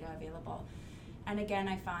spending data available. And again,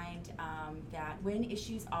 I find that when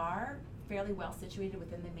issues are fairly well situated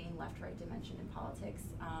within the main left-right dimension in politics,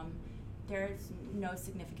 there's no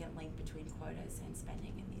significant link between quotas and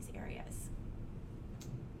spending in these areas.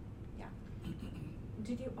 Yeah.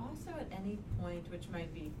 Did you also at any point, which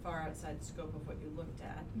might be far outside the scope of what you looked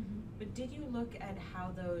at, but did you look at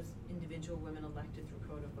how those individual women elected through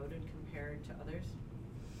quota voted compared to others?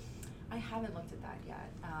 I haven't looked at that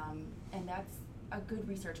yet, and that's a good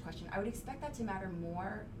research question. I would expect that to matter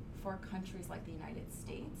more for countries like the United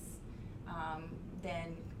States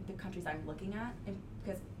than the countries I'm looking at,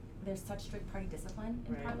 because there's such strict party discipline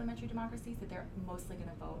in parliamentary democracies that they're mostly going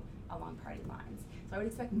to vote along party lines. So I would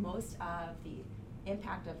expect most of the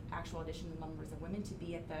impact of actual additional numbers of women to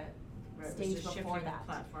be at the stage before that.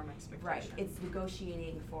 Platform expectation. Right, it's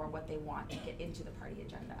negotiating for what they want to get into the party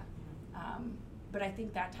agenda. But I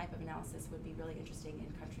think that type of analysis would be really interesting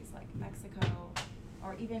in countries like Mexico,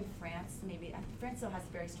 or even France. Maybe France still has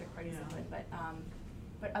very strict party discipline,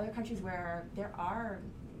 but other countries where there are,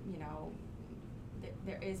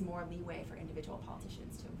 there is more leeway for individual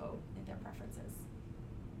politicians to vote in their preferences.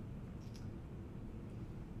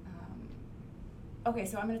 Okay,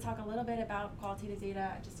 so I'm going to talk a little bit about qualitative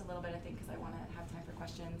data, just a little bit, I think, because I want to have time for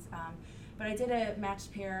questions. But I did a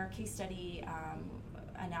matched pair case study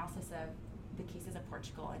analysis of the cases of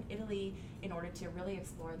Portugal and Italy in order to really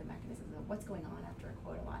explore the mechanisms of what's going on after a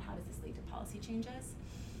quota law. How does this lead to policy changes?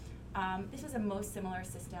 This was a most similar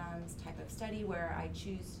systems type of study where I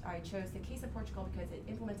chose the case of Portugal because it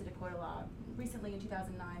implemented a quota law recently in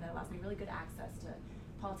 2009 that allows me really good access to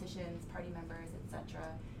politicians, party members, etc.,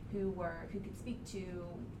 who could speak to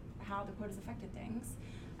how the quotas affected things.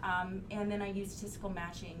 And then I used statistical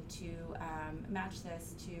matching to match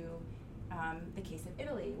this to the case of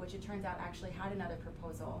Italy, which it turns out actually had another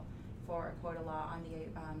proposal for a quota law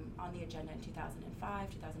on the agenda in 2005,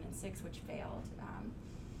 2006, which failed.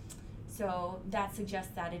 So that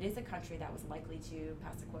suggests that it is a country that was likely to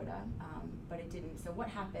pass a quota, but it didn't. So what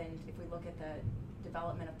happened if we look at the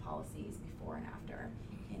development of policies before and after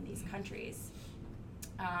in these countries?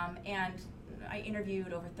 And I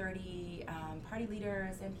interviewed over 30 party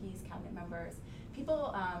leaders, MPs, cabinet members,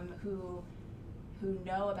 people who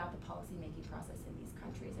know about the policy-making process in these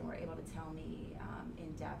countries and were able to tell me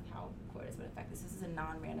in depth how quotas would affect this. This is a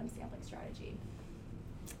non-random sampling strategy.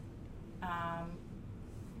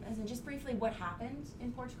 And just briefly, what happened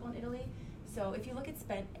in Portugal and Italy? So if you look at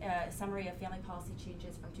summary of family policy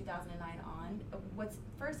changes from 2009 on, what's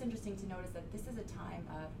first interesting to note is that this is a time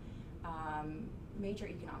of major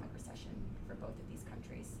economic recession for both of these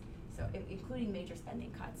countries, so including major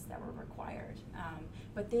spending cuts that were required.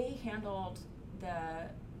 But they handled the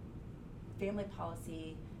family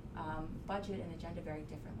policy budget and agenda very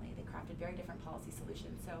differently. They crafted very different policy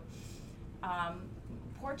solutions. So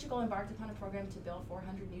Portugal embarked upon a program to build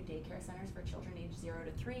 400 new daycare centers for children aged 0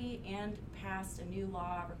 to 3 and passed a new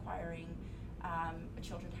law requiring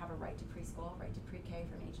children to have a right to preschool, right to pre-K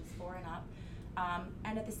from ages 4 and up.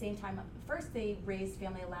 And at the same time, first they raised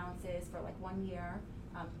family allowances for like 1 year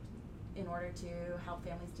in order to help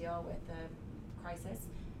families deal with the crisis.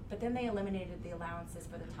 But then they eliminated the allowances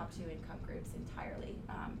for the top 2 income groups entirely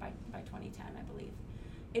by 2010, I believe.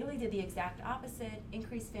 Italy did the exact opposite,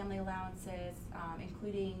 increased family allowances,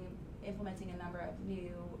 including implementing a number of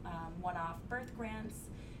new one-off birth grants,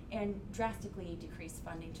 and drastically decreased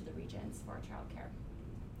funding to the regions for childcare.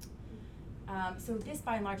 So this,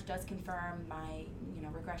 by and large, does confirm my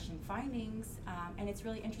regression findings, and it's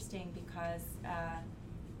really interesting because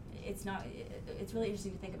it's really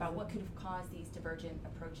interesting to think about what could have caused these divergent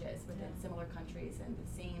approaches within similar countries and the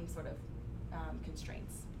same sort of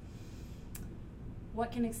constraints. What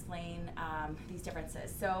can explain these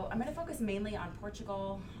differences? So I'm going to focus mainly on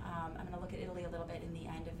Portugal. I'm going to look at Italy a little bit in the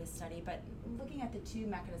end of this study, but looking at the two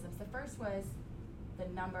mechanisms. The first was the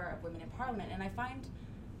number of women in parliament, and I find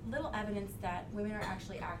little evidence that women are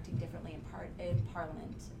actually acting differently in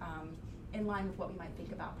parliament, in line with what we might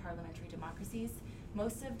think about parliamentary democracies.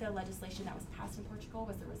 Most of the legislation that was passed in Portugal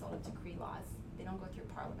was the result of decree laws. They don't go through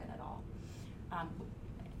parliament at all.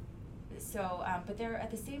 But there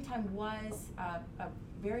at the same time was a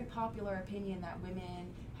very popular opinion that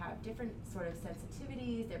women have different sort of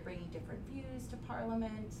sensitivities, they're bringing different views to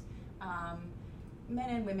parliament. Men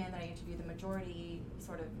and women that I interviewed, the majority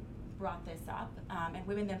sort of brought this up, and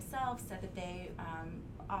women themselves said that they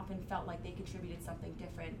often felt like they contributed something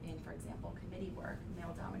different in, for example, committee work,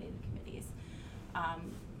 male-dominated committees.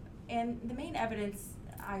 And the main evidence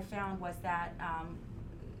I found was that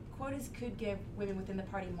quotas could give women within the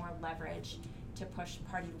party more leverage to push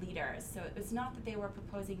party leaders. So it was not that they were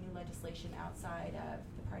proposing new legislation outside of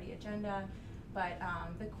the party agenda, but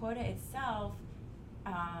the quota itself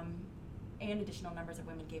and additional numbers of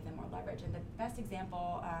women gave them more leverage. And the best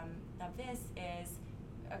example of this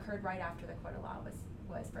occurred right after the quota law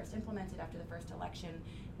was first implemented, after the first election,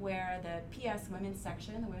 where the PS women's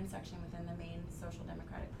section, the women's section within the main Social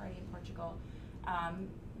Democratic Party in Portugal,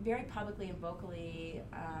 very publicly and vocally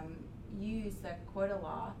used the quota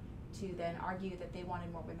law to then argue that they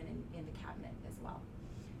wanted more women in the cabinet as well.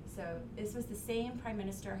 So this was the same prime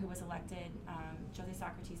minister who was elected, José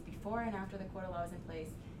Sócrates, before and after the quota law was in place.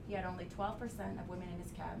 He had only 12% of women in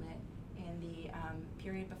his cabinet in the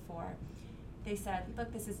period before. They said,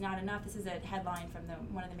 look, this is not enough. This is a headline from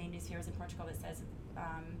one of the main newspapers in Portugal that says,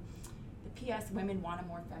 the PS women want a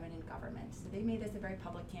more feminine government. So they made this a very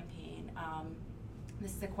public campaign.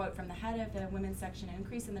 This is a quote from the head of the women's section: an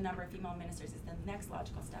increase in the number of female ministers is the next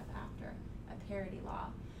logical step after a parity law.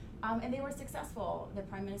 And they were successful. The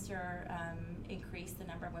prime minister increased the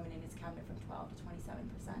number of women in his cabinet from 12 to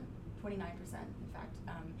 27%, 29% in fact,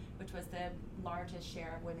 which was the largest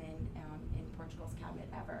share of women in Portugal's cabinet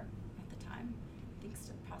ever at the time. I think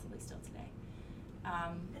possibly still today.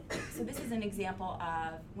 So this is an example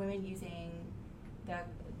of women using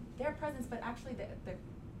their presence, but actually the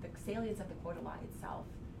salience of the quota law itself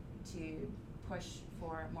to push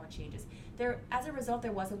for more changes. As a result,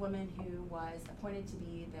 there was a woman who was appointed to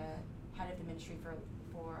be the head of the Ministry for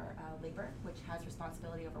Labor, which has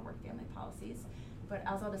responsibility over work-family policies. But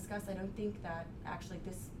as I'll discuss, I don't think that actually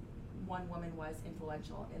this one woman was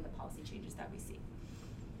influential in the policy changes that we see.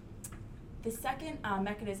 The second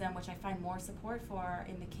mechanism, which I find more support for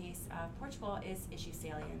in the case of Portugal, is issue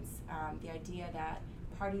salience. The idea that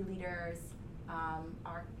party leaders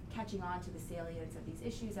are catching on to the salience of these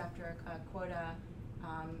issues after a quota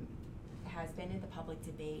has been in the public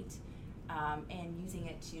debate, and using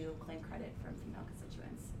it to claim credit from female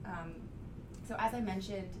constituents. So as I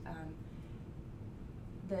mentioned,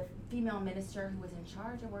 the female minister who was in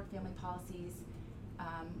charge of work-family policies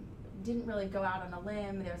didn't really go out on a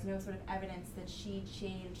limb. There was no sort of evidence that she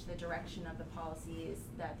changed the direction of the policies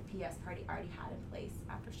that the PS party already had in place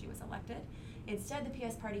after she was elected. Instead, the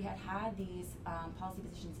PS party had these policy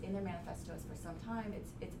positions in their manifestos for some time.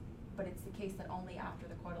 But it's the case that only after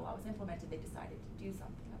the quota law was implemented, they decided to do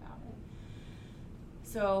something about it.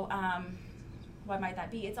 So why might that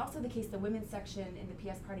be? It's also the case the women's section in the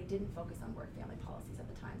PS party didn't focus on work-family policies at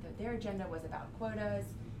the time. Their agenda was about quotas,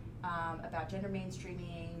 about gender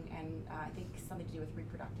mainstreaming, and I think something to do with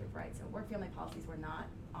reproductive rights. So work-family policies were not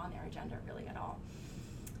on their agenda really at all.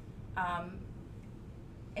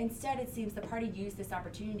 Instead, it seems the party used this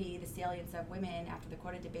opportunity, the salience of women after the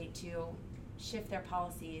quota debate, to shift their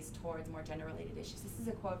policies towards more gender-related issues. This is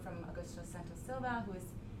a quote from Augusto Santos Silva, who is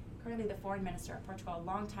currently the foreign minister of Portugal, a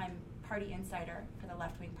longtime party insider for the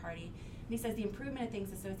left-wing party. And he says, the improvement of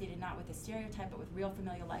things associated not with a stereotype, but with real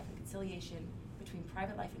familial life and conciliation between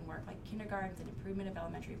private life and work, like kindergartens and improvement of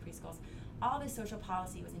elementary and preschools. All this social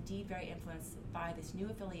policy was indeed very influenced by this new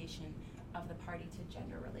affiliation of the party to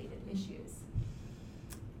gender-related issues.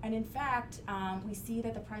 And in fact, we see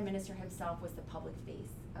that the prime minister himself was the public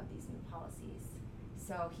face of these new policies.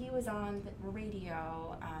 So he was on the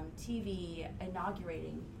radio, TV,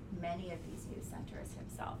 inaugurating many of these new centers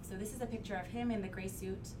himself. So this is a picture of him in the gray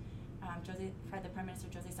suit, the Prime Minister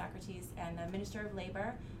José Sócrates, and the Minister of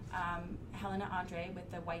Labor, Helena Andre, with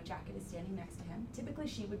the white jacket, is standing next to him. Typically,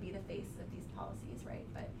 she would be the face of these policies, right?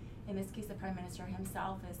 But in this case, the Prime Minister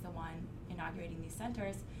himself is the one inaugurating these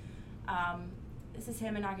centers. This is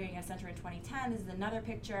him inaugurating a center in 2010. This is another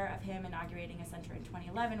picture of him inaugurating a center in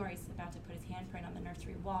 2011, where he's about to put his handprint on the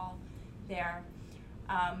nursery wall there.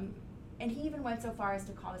 And he even went so far as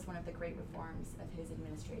to call this one of the great reforms of his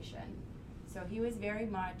administration. So he was very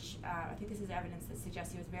much, I think this is evidence that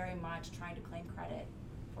suggests he was very much trying to claim credit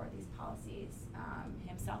for these policies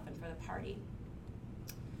himself and for the party.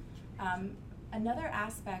 Another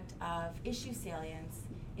aspect of issue salience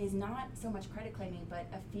is not so much credit claiming, but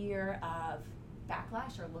a fear of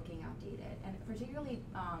backlash or looking outdated. And particularly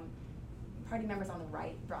party members on the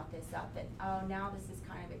right brought this up, that, oh, now this is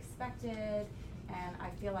kind of expected, and I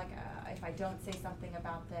feel like if I don't say something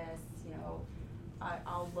about this, you know,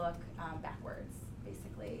 I'll look backwards,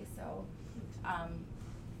 basically. So,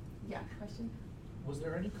 yeah, question? Was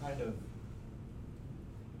there any kind of,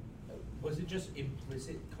 was it just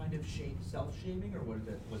implicit kind of self-shaming, or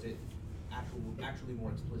was it actually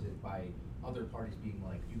more explicit by other parties being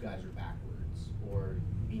like, you guys are backwards, or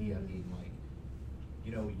media being like,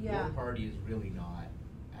 you know, your party is really not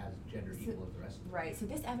as gender equal as the rest of them? Right, so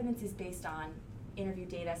this evidence is based on interview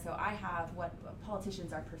data, so I have what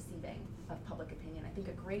politicians are perceiving of public opinion. I think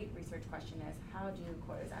a great research question is, how do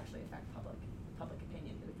quotas actually affect public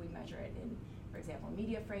opinion if we measure it in, for example,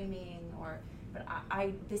 media framing, or, but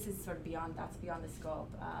this is sort of beyond the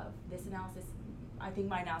scope of this analysis. I think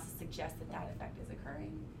my analysis suggests that effect is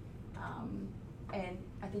occurring. And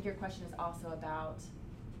I think your question is also about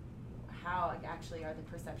how actually are the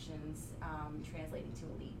perceptions translating to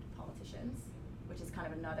elite politicians, which is kind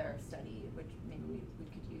of another study which maybe we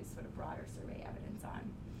could use sort of broader survey evidence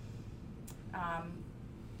on.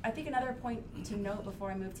 I think another point to note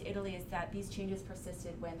before I move to Italy is that these changes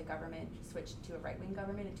persisted when the government switched to a right-wing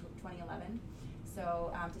government in 2011.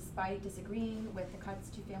 So despite disagreeing with the cuts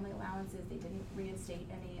to family allowances, they didn't reinstate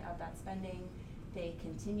any of that spending. They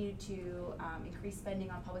continued to increase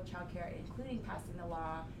spending on public child care, including passing the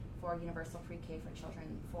law for universal pre-K for children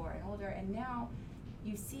 4 and older. And now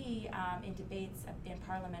you see in debates in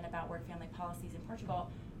Parliament about work family policies in Portugal,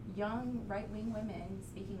 young right-wing women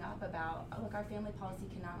speaking up about, oh, look, our family policy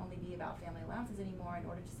can not only be about family allowances anymore. In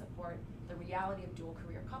order to support the reality of dual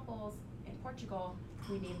career couples in Portugal,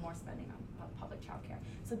 we need more spending on public child care.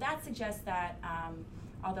 So that suggests that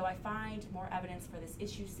although I find more evidence for this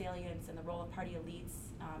issue salience and the role of party elites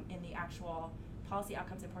in the actual policy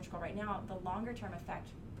outcomes in Portugal right now, the longer term effect,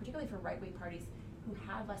 particularly for right-wing parties who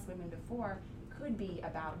had less women before, could be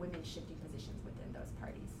about women shifting positions within those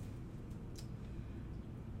parties.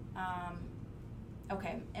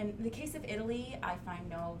 Okay, in the case of Italy, I find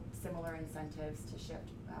no similar incentives to shift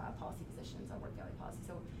policy positions on work-family policy.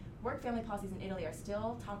 So work-family policies in Italy are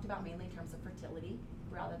still talked about mainly in terms of fertility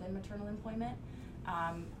rather than maternal employment.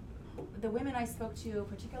 The women I spoke to,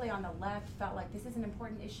 particularly on the left, felt like this is an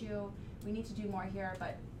important issue, we need to do more here,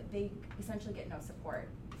 but they essentially get no support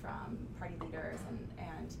from party leaders,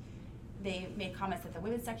 and they made comments that the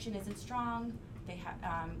women's section isn't strong,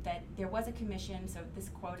 that there was a commission, so this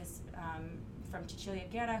quote is from Cecilia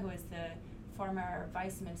Guerra, who is the former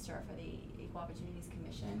vice minister for the Equal Opportunities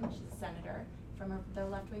Commission. She's a senator from the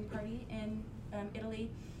left-wing party in Italy.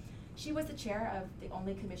 She was the chair of the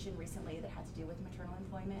only commission recently that had to do with maternal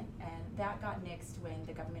employment, and that got nixed when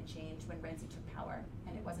the government changed, when Renzi took power,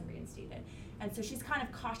 and it wasn't reinstated. And so she's kind of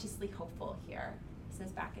cautiously hopeful here,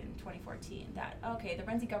 since back in 2014, that, okay, the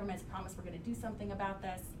Renzi government has promised we're gonna do something about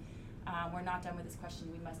this. We're not done with this question,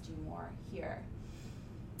 we must do more here.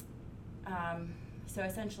 So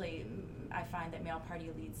essentially, I find that male party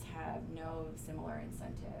elites have no similar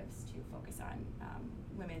incentives to focus on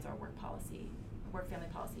women's or work family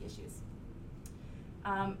policy issues.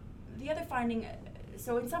 The other finding,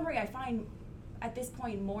 so in summary, I find at this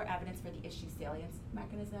point more evidence for the issue salience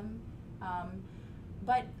mechanism,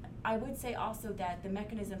 but I would say also that the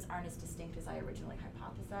mechanisms aren't as distinct as I originally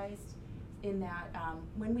hypothesized, in that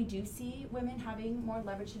when we do see women having more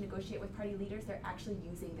leverage to negotiate with party leaders, they're actually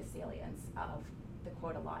using the salience of the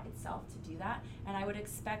quota law itself to do that. And I would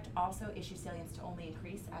expect also issue salience to only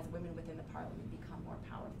increase as women within the parliament become more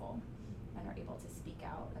powerful and are able to speak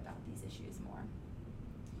out about these issues more.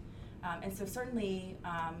 And so certainly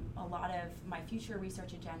a lot of my future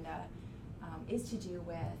research agenda is to do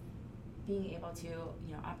with being able to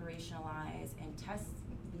operationalize and test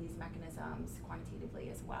these mechanisms quantitatively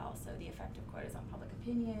as well. So the effect of quotas on public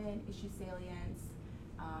opinion, issue salience,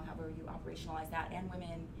 however you operationalize that, and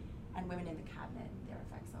women in the cabinet, their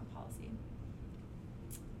effects on policy.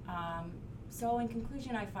 So in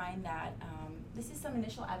conclusion, I find that this is some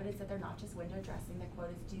initial evidence that they're not just window dressing, that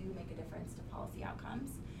quotas do make a difference to policy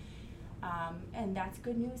outcomes. And that's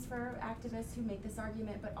good news for activists who make this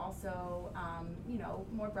argument, but also,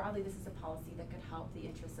 more broadly, this is a policy that could help the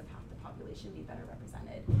interests of half the population be better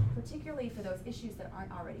represented, particularly for those issues that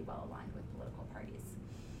aren't already well aligned with political parties.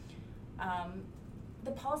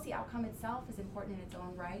 The policy outcome itself is important in its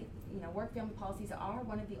own right. Work family policies are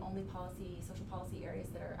one of the only social policy areas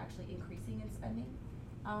that are actually increasing in spending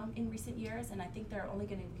in recent years, and I think they're only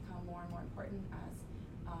going to become more and more important as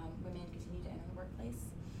women continue to enter the workplace.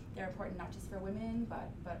 They're important not just for women,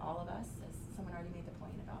 but all of us, as someone already made the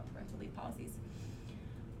point about parental leave policies.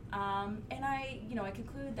 And I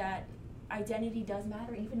conclude that identity does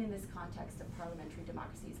matter, even in this context of parliamentary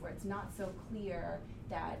democracies, where it's not so clear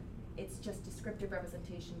that it's just descriptive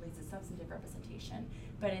representation leads to substantive representation,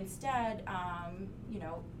 but instead,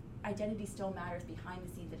 identity still matters behind the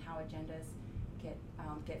scenes and how agendas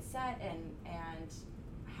get set and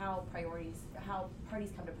how parties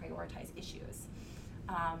come to prioritize issues,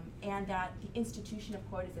 and that the institution of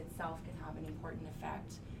quotas itself can have an important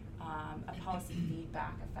effect, a policy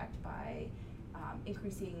feedback effect by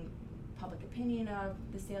increasing public opinion of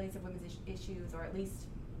the salience of women's issues, or at least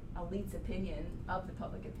elites' opinion of the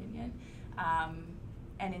public opinion,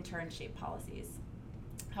 and in turn shape policies.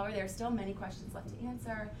 However, there are still many questions left to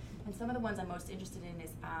answer, and some of the ones I'm most interested in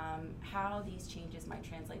is how these changes might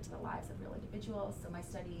translate to the lives of real individuals. So my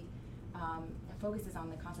study focuses on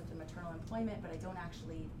the concept of maternal employment, but I don't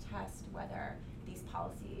actually test whether these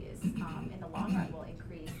policies in the long run will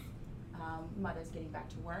increase mothers getting back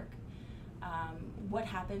to work. What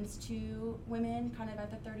happens to women kind of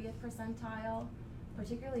at the 30th percentile,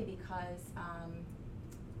 particularly because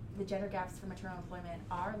the gender gaps for maternal employment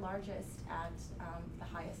are largest at the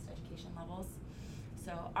highest education levels.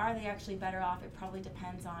 So are they actually better off? It probably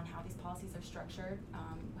depends on how these policies are structured,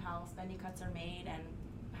 how spending cuts are made, and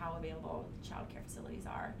how available child care facilities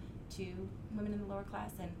are to women in the lower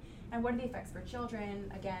class. And what are the effects for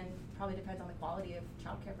children? Again, probably depends on the quality of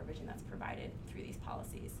child care provision that's provided through these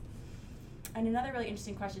policies. And another really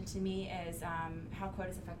interesting question to me is how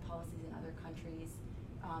quotas affect policies in other countries.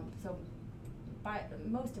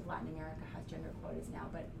 Most of Latin America has gender quotas now,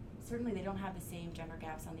 but certainly they don't have the same gender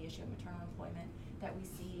gaps on the issue of maternal employment that we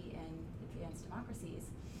see in advanced democracies,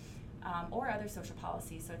 or other social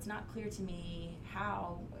policies. So it's not clear to me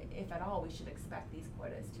how, if at all, we should expect these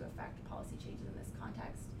quotas to affect policy changes in this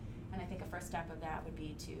context. And I think a first step of that would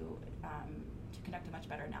be to conduct a much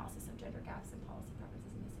better analysis of gender gaps and policy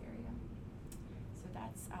preferences in this area. So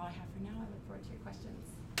that's all I have for now. I look forward to your questions.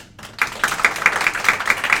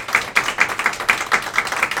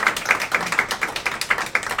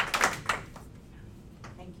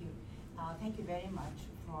 Thank you very much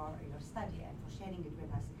for your study and for sharing it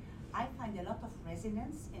with us. I find a lot of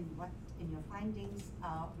resonance in your findings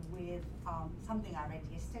with something I read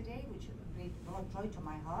yesterday, which brought joy to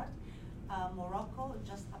my heart. Morocco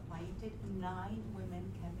just appointed 9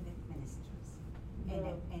 women cabinet ministers in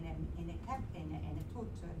a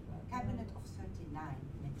total cabinet of 39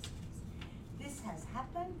 ministers. This has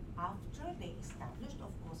happened after they established,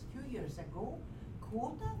 of course, a few years ago,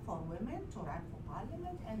 quota for women to run for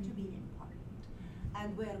parliament and to be in parliament,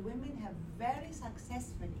 and where women have very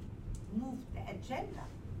successfully moved the agenda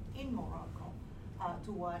in Morocco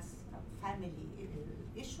towards family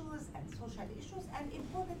issues and social issues, and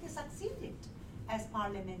importantly succeeded as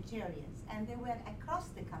parliamentarians, and they were across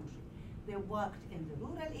the country. They worked in the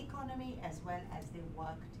rural economy as well as they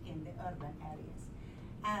worked in the urban areas,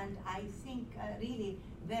 and I think really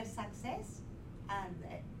their success and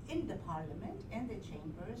in the parliament, in the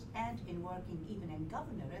chambers, and in working even in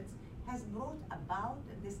governorates has brought about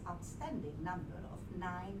this outstanding number of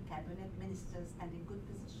 9 cabinet ministers and in good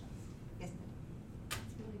positions. Yes, ma'am.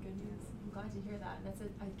 That's really good news. I'm glad to hear that. That's a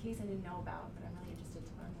case I didn't know about, but I'm really interested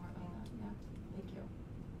to learn more about that. Yeah, thank you.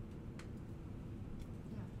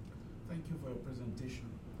 Yeah. Thank you for your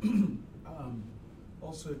presentation.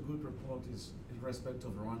 Also a good report is in respect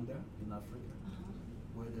of Rwanda in Africa,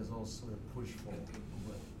 where there's also a push for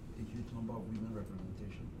a huge number of women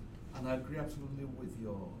representation. And I agree absolutely with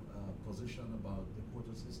your position about the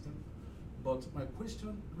quota system. But my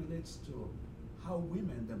question relates to how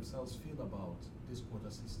women themselves feel about this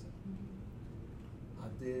quota system.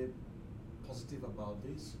 Are they positive about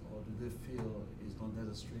this, or do they feel it's not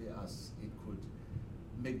necessary, as it could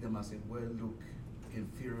make them, as it were, look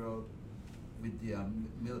inferior with their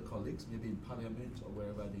male colleagues, maybe in parliament or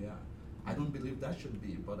wherever they are? I don't believe that should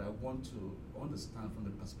be, but I want to understand from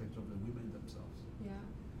the perspective of the women themselves. Yeah.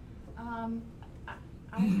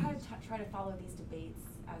 I try to follow these debates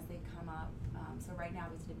as they come up. So right now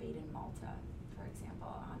there's a debate in Malta, for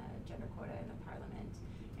example, on a gender quota in the parliament.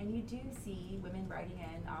 And you do see women writing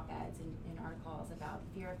in op-eds and articles about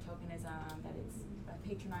fear of tokenism, that it's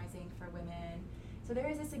patronizing for women. So there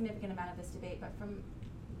is a significant amount of this debate, but from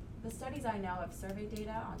the studies I know of survey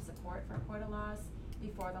data on support for quota laws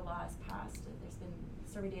before the law is passed, there's been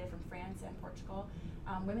survey data from France and Portugal,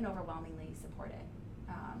 women overwhelmingly support it.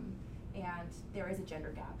 And there is a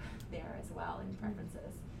gender gap there as well in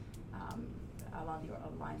preferences, along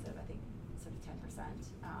the lines of, I think, sort of 10%.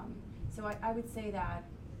 So I would say that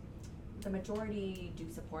the majority do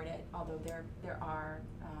support it, although there are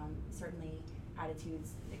certainly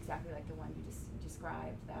attitudes exactly like the one you just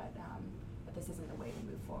described that this isn't the way to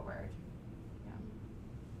move forward. Yeah.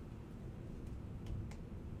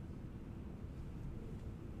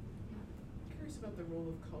 Curious about the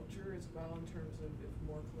role of culture as well in terms of if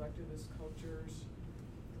more collectivist cultures,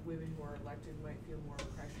 women who are elected might feel more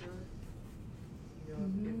pressure. You know,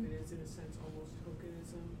 if it is in a sense almost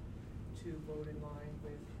tokenism to vote in line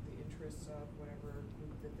with the interests of whatever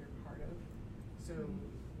group that they're part of. So,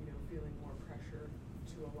 you know, feeling more pressure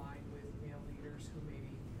to align with male leaders who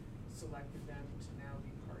maybe selected them to now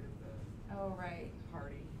be part of the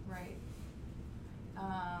party. Right.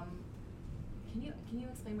 Can you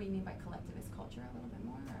explain what you mean by collectivist culture a little bit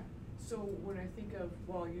more? Or? So when I think of,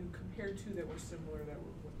 well, you compared two that were similar that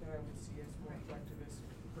I would see as more collectivist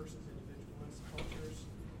versus individualist cultures.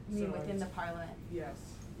 You mean within the parliament? Yes.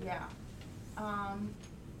 Yeah.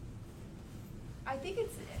 I think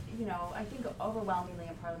it's, I think overwhelmingly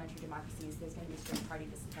in parliamentary democracies, there's going to be strict party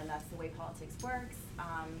discipline. That's the way politics works.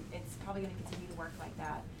 It's probably going to continue to work like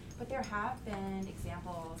that. But there have been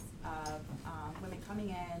examples of women coming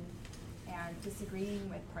in and disagreeing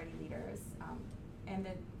with party leaders. And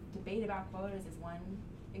the debate about quotas is one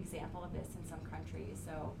example of this in some countries.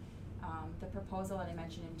 So the proposal that I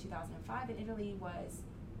mentioned in 2005 in Italy was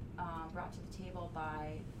brought to the table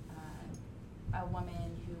by a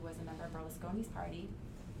woman who was a member of Berlusconi's party.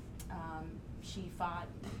 She fought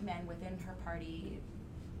men within her party,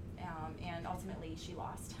 and ultimately she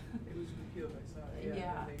lost. It was repealed, I saw it.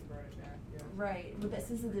 Yeah. They brought it back. Yeah. Right. But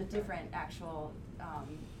this is a different actual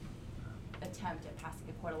attempt at passing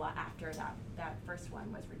a quota law after that first one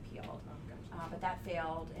was repealed. Oh, gotcha. But that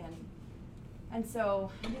failed, and so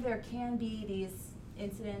there can be these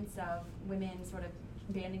incidents of women sort of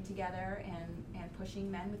banding together and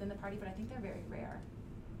pushing men within the party, but I think they're very rare.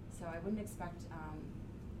 So I wouldn't expect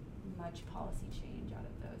much policy change out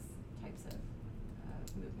of those types of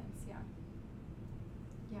movements. Yeah.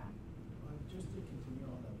 Yeah. Just to continue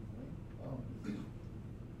on that point,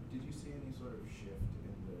 did you see any sort of shift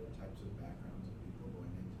in the types of backgrounds of people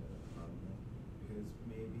going into parliament? Because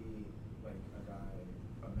maybe like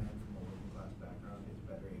a man from a working class background is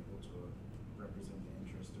better able to represent the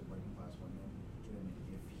interests of working class women than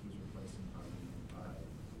if he's replacing parliament by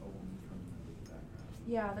a woman from another background.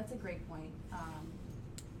 Yeah, that's a great point.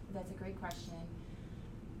 That's a great question.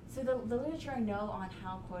 So the literature I know on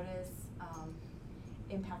how quotas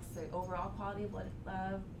impacts the overall quality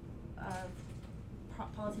of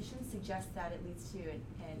politicians suggests that it leads to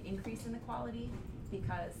an increase in the quality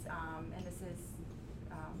because, and this is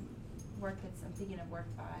work I'm thinking of work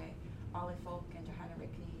by Ollie Folk and Johanna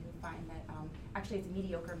Rickney, who find that actually it's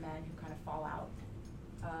mediocre men who kind of fall out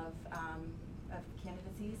of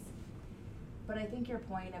candidacies. But I think your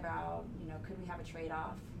point about, could we have a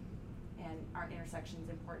trade-off, and aren't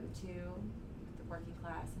intersections important too? The working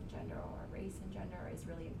class and gender, or race and gender, is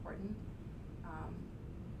really important.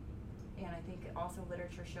 And I think also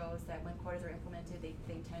literature shows that when quotas are implemented,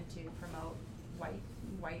 they tend to promote white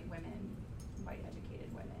women, white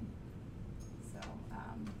educated women. So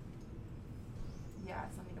yeah,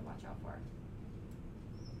 it's something to watch out for.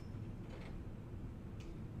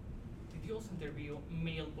 Did you also interview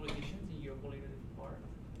male politicians in your political part?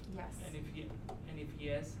 Yes. And if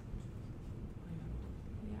yes?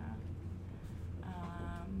 Yeah.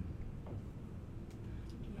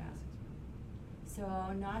 Yeah. So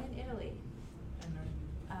not in Italy.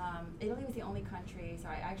 Italy was the only country. So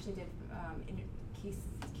I actually did case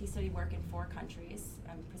study work in 4 countries.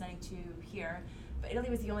 I'm presenting 2 here, but Italy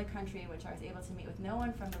was the only country in which I was able to meet with no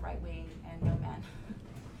one from the right wing and no men.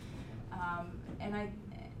 And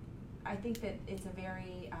I think that it's a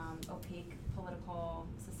very opaque political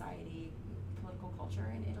society, political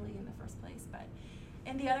culture in Italy in the first place. But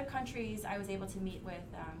in the other countries, I was able to meet with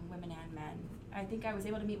women and men. I think I was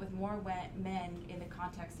able to meet with more men in the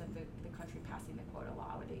context of the country passing the quota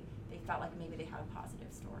law, where they felt like maybe they had a positive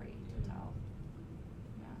story to tell.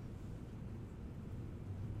 Yeah.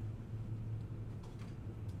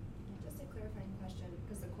 Just a clarifying question,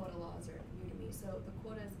 because the quota laws are new to me. So the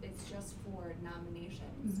quotas, it's just for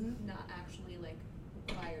nominations, not actually like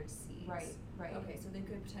required seats. Right. Okay, so they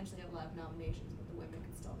could potentially have a lot of nominations, but the women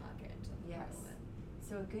could still not get into the parliament.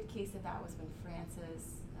 So a good case of that was when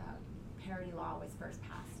France's parity law was first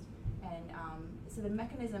passed. And so the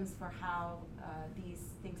mechanisms for how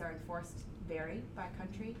these things are enforced vary by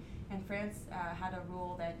country. And France had a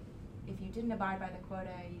rule that if you didn't abide by the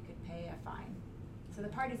quota, you could pay a fine. So the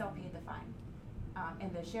parties all paid the fine.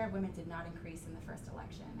 And the share of women did not increase in the first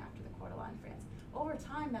election after the quota law in France. Over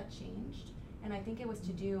time, that changed. And I think it was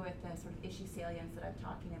to do with the sort of issue salience that I'm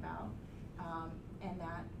talking about. and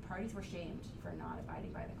that parties were shamed for not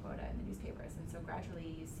abiding by the quota in the newspapers. And so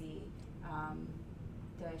gradually you see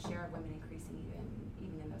the share of women increasing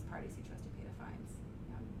even in those parties who chose to pay the fines.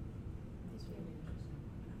 It's really interesting.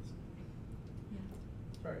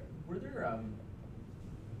 Sorry,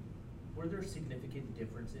 were there significant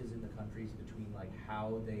differences in the countries between like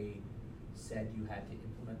how they said you had to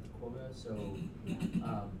implement the quota? So,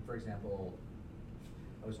 for example,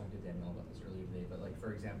 I was talking to Danielle about this earlier today, but like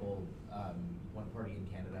for example, one party in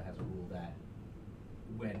Canada has a rule that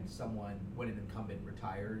when an incumbent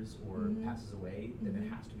retires or passes away, then it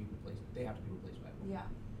has to be replaced. They have to be replaced by a woman,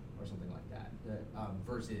 or something like that.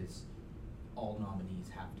 Versus all nominees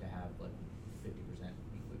have to have like 50%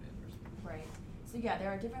 women or something. Right. So yeah, there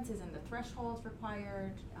are differences in the thresholds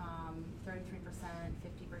required, 33%,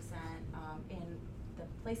 50% in the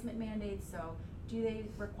placement mandates. So do they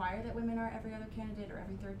require that women are every other candidate or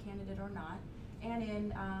every third candidate or not? And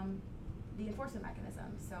in the enforcement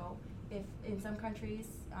mechanism. So if in some countries,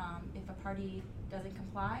 if a party doesn't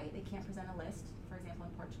comply, they can't present a list, for example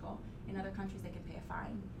in Portugal. In other countries they can pay a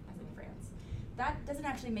fine, as in France. That doesn't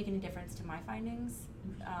actually make any difference to my findings.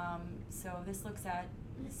 So this looks at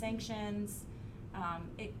sanctions.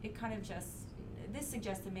 It kind of this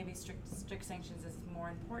suggests that maybe strict sanctions is more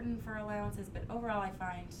important for allowances, but overall I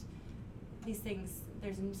find these things,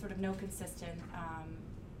 there's sort of no consistent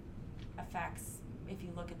effects if you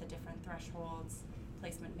look at the different thresholds,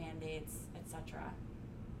 placement mandates, etc.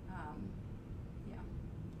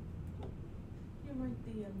 You remind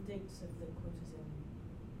the dates of the quotas in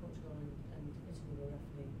Portugal and Italy were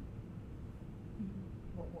roughly,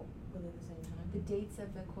 what were they at the same time? The dates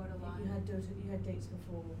of the quota law. You had dates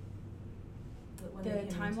before. When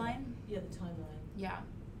The timeline? Yeah, the timeline. Yeah.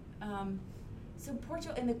 So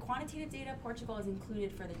Portugal, in the quantitative data, Portugal is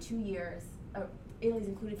included for the 2 years, Italy is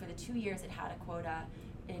included for the 2 years it had a quota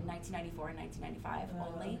in 1994 and 1995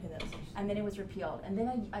 only. Okay, and then it was repealed. And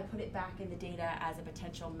then I put it back in the data as a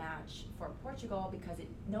potential match for Portugal because it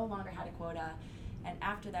no longer had a quota. And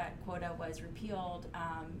after that quota was repealed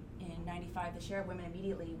in 95, the share of women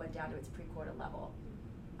immediately went down to its pre-quota level.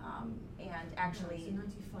 And actually, so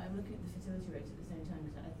 95. I'm looking at the fertility rate at the same time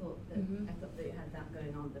because I thought that it had that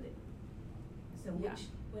going on, but it. So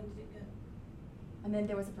when did it go? And then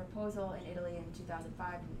there was a proposal in Italy in 2005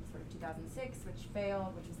 and sort of 2006, which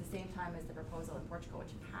failed, which was the same time as the proposal in Portugal,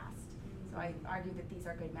 which passed. So I argue that these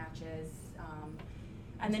are good matches.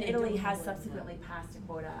 And then Italy has subsequently passed a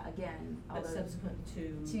quota again, although subsequent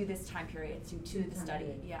to this time period, to the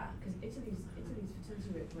study. Yeah. Because Italy's fertility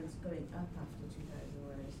rate was going up after 2000,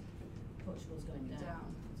 whereas Portugal's going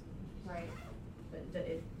down. Right. But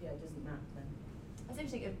it doesn't map then. That's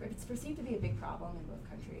interesting. It's perceived to be a big problem in both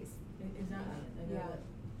countries. Exactly. I know that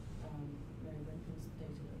Mary Winkle's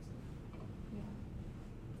data looks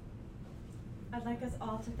like. I'd like us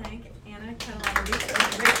all to thank Anna Catalano-Weeks for a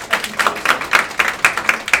great presentation.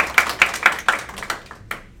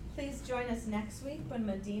 Please join us next week when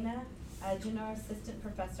Medina Agenor, Assistant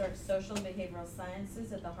Professor of Social and Behavioral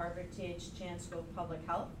Sciences at the Harvard T.H. Chan School of Public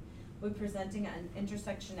Health, will be presenting on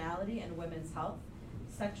intersectionality and women's health,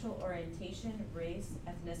 sexual orientation, race,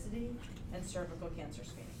 ethnicity, and cervical cancer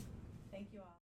screening.